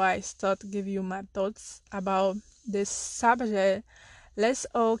before I start to give you my thoughts about this subject, let's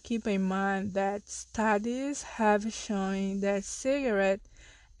all keep in mind that studies have shown that cigarette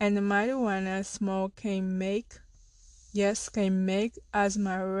and marijuana smoke can make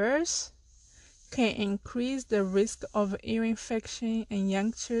asthma worse, can increase the risk of ear infection in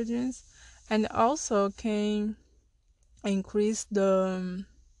young children, and also can increase the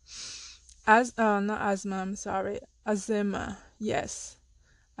not asthma, I'm sorry, asthma. Yes,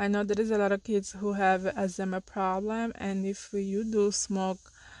 I know there is a lot of kids who have asthma problem, and if you do smoke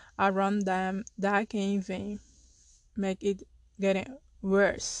around them, that can even make it getting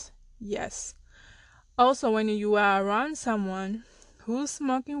worse. Yes. Also, when you are around someone who's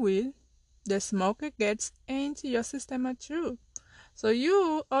smoking weed, the smoke gets into your system too. So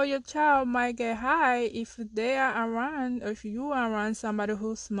you or your child might get high if they are around, or if you are around somebody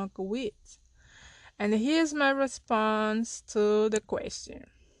who smoke weed. And here's my response to the question.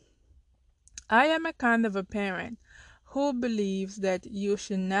 I am a kind of a parent who believes that you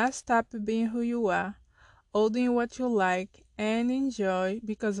should not stop being who you are or doing what you like and enjoy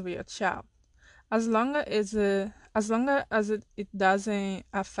because of your child. As long as it doesn't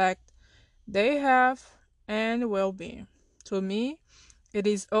affect their health and well-being. To me, it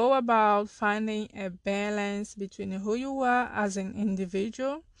is all about finding a balance between who you are as an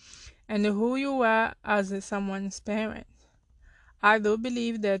individual and who you are as someone's parent. I do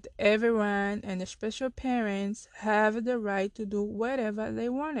believe that everyone, and especially parents, have the right to do whatever they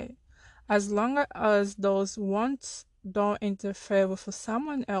wanted, as long as those wants don't interfere with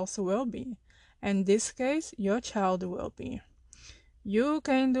someone else's well-being. In this case, your child's well-being. You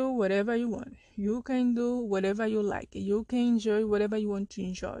can do whatever you want. You can do whatever you like. You can enjoy whatever you want to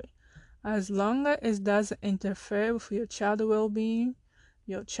enjoy. As long as it doesn't interfere with your child's well-being,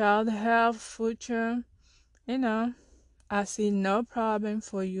 your child's health, future, you know, I see no problem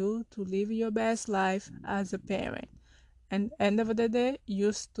for you to live your best life as a parent. And end of the day,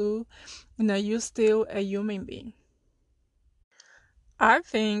 you're still a human being. I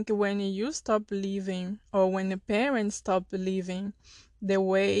think when you stop living, or when the parents stop living the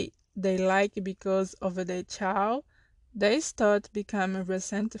way they like because of their child, they start becoming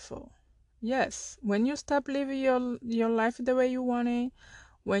resentful. Yes, when you stop living your life the way you want it,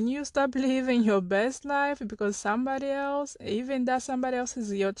 when you stop living your best life because somebody else, even that somebody else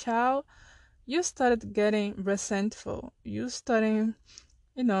is your child, you start getting resentful. You starting,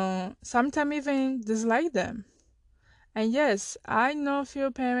 sometimes even dislike them. And yes, I know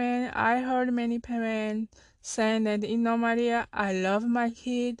few parents, I heard many parents saying that, Maria, I love my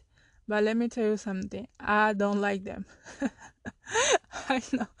kid, but let me tell you something, I don't like them. I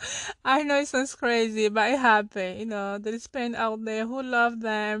know, I know it sounds crazy, but it happened. There's parents out there who love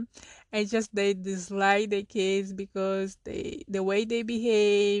them, and just they dislike their kids because the way they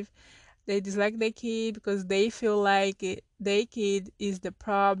behave. They dislike their kid because they feel like their kid is the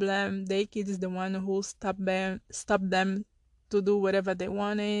problem. Their kid is the one who stop them to do whatever they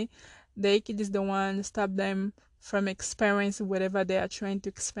wanted. Their kid is the one stop them from experiencing whatever they are trying to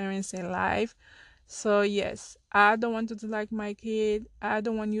experience in life. So yes, I don't want to dislike my kid. I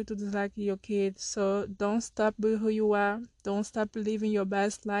don't want you to dislike your kid. So don't stop being who you are. Don't stop living your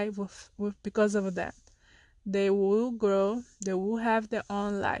best life because of that. They will grow, they will have their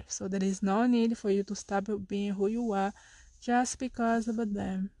own life. So there is no need for you to stop being who you are just because of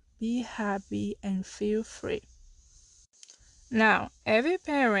them. Be happy and feel free. Now, every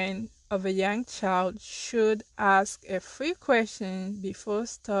parent of a young child should ask a free question before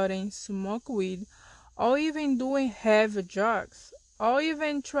starting smoke weed or even doing heavy drugs or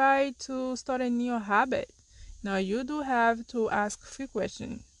even try to start a new habit. Now, you do have to ask free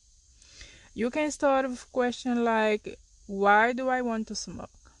questions. You can start with a question like, why do I want to smoke?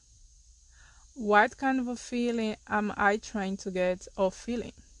 What kind of a feeling am I trying to get or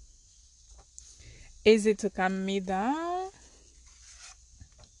feeling? Is it to calm me down?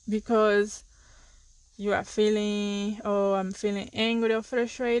 Because you are feeling, or I'm feeling angry or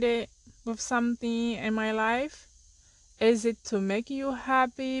frustrated with something in my life? Is it to make you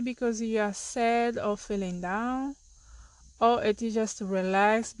happy because you are sad or feeling down? Or it is just to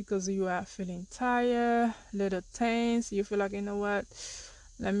relax because you are feeling tired, little tense, you feel like, what?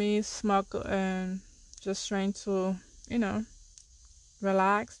 Let me smoke and just trying to, you know,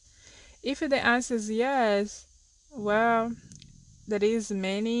 relax. If the answer is yes, well, there is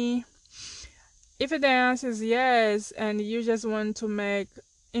many. If the answer is yes, and you just want to make,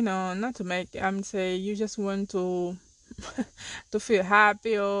 not to make, I'm say you just want to to feel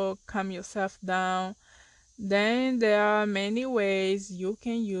happy or calm yourself down, then there are many ways you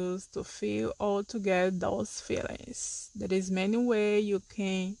can use to feel or to get those feelings. There is many ways you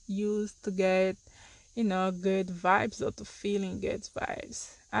can use to get, good vibes or to feeling good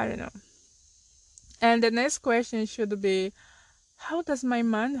vibes. I don't know. And the next question should be, how does my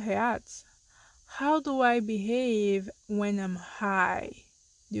mind react? How do I behave when I'm high?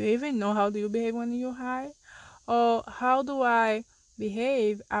 Do you even know how do you behave when you're high? Or how do I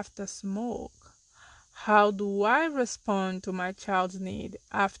behave after smoke? How do I respond to my child's need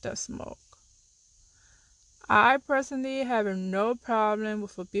after smoke? I personally have no problem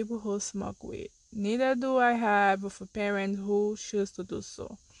with the people who smoke weed. Neither do I have with a parent who choose to do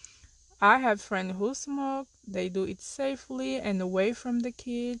so. I have friends who smoke, they do it safely and away from the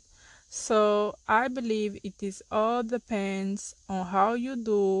kid. So I believe it is all depends on how you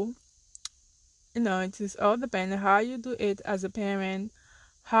do. It is all depends how you do it as a parent,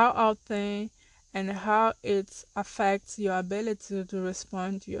 how often, and how it affects your ability to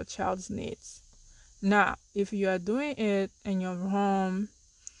respond to your child's needs. Now, if you are doing it in your home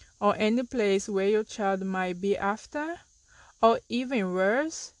or any place where your child might be after, or even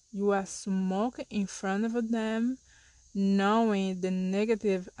worse, you are smoking in front of them, knowing the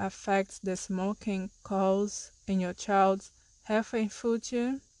negative effects the smoking cause in your child's health and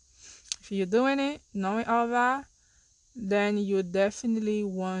future. If you're doing it, knowing all that, then you definitely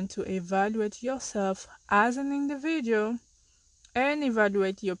want to evaluate yourself as an individual and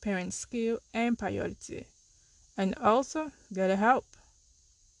evaluate your parents' skill and priority. And also get help.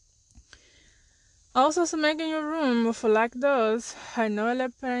 Also, smoke in your room for like those. I know a lot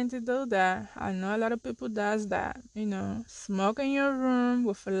of parents do that. I know a lot of people does that. Smoke in your room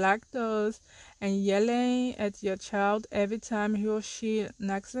with lactose and yelling at your child every time he or she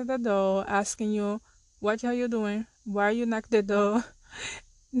knocks at the door, asking you, "What are you doing? Why you knock the door?"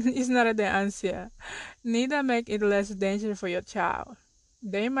 It's not the answer. Neither make it less dangerous for your child.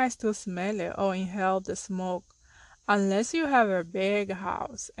 They might still smell it or inhale the smoke. Unless you have a big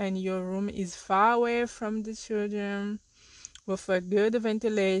house and your room is far away from the children with a good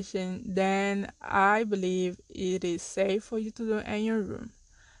ventilation, then I believe it is safe for you to do in your room.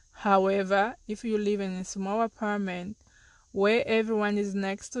 However, if you live in a small apartment where everyone is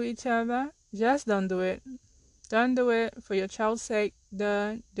next to each other, just don't do it. Don't do it for your child's sake.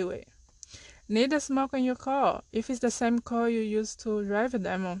 Don't do it. Neither smoke in your car. If it's the same car you use to drive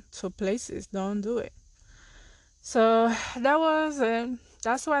them to places, don't do it. So that was it.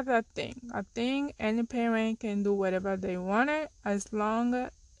 That's what I think. I think any parent can do whatever they want it as long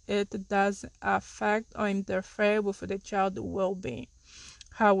as it doesn't affect or interfere with the child's well-being.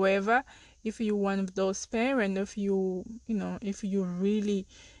 However, if you're one of those parents, if you really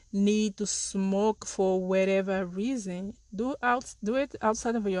need to smoke for whatever reason, do it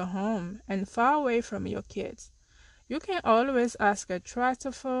outside of your home and far away from your kids. You can always ask a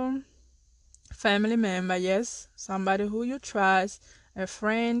trustful family member, yes, somebody who you trust, a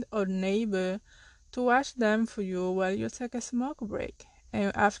friend or neighbor, to watch them for you while you take a smoke break.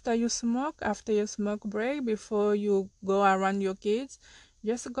 And after your smoke break, before you go around your kids,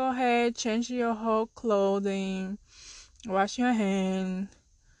 just go ahead, change your whole clothing, wash your hand,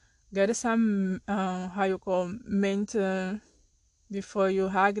 get some, how you call, mental before you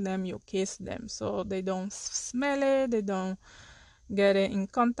hug them, you kiss them, so they don't smell it, they don't get in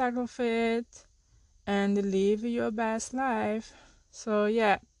contact with it, and live your best life. So,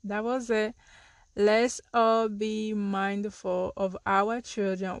 yeah, that was it. Let's all be mindful of our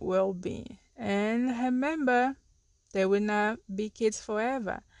children's well being. And remember, they will not be kids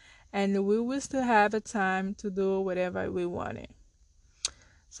forever. And we will still have a time to do whatever we wanted.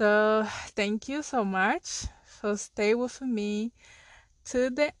 So, thank you so much for staying with me to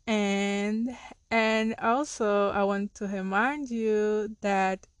the end. And also, I want to remind you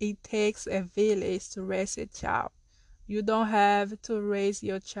that it takes a village to raise a child. You don't have to raise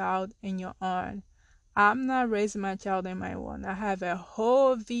your child in your own. I'm not raising my child in my own. I have a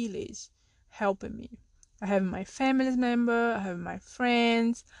whole village helping me. I have my family member, I have my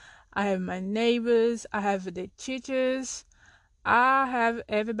friends, I have my neighbors, I have the teachers. I have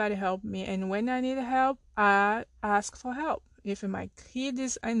everybody help me, and when I need help, I ask for help. If my kid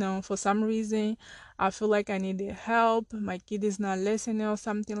is, I know for some reason, I feel like I need the help, my kid is not listening or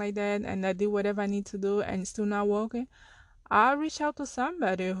something like that, and I do whatever I need to do and it's still not working, I'll reach out to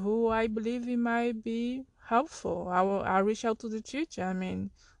somebody who I believe it might be helpful. I'll reach out to the teacher. I mean,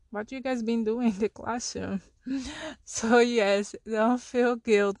 what you guys been doing in the classroom? So yes, don't feel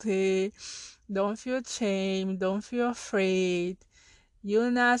guilty. Don't feel shame. Don't feel afraid.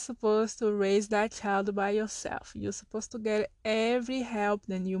 You're not supposed to raise that child by yourself. You're supposed to get every help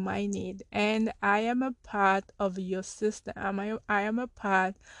that you might need. And I am a part of your system. I am a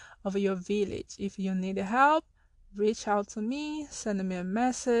part of your village. If you need help, reach out to me, send me a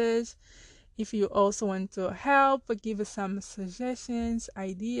message. If you also want to help, give us some suggestions,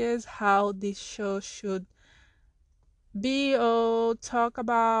 ideas, how this show should be or talk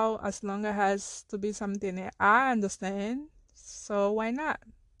about, as long as it has to be something that I understand. So why not?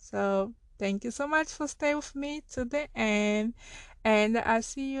 So thank you so much for staying with me to the end. And I'll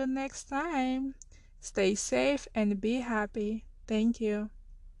see you next time. Stay safe and be happy. Thank you.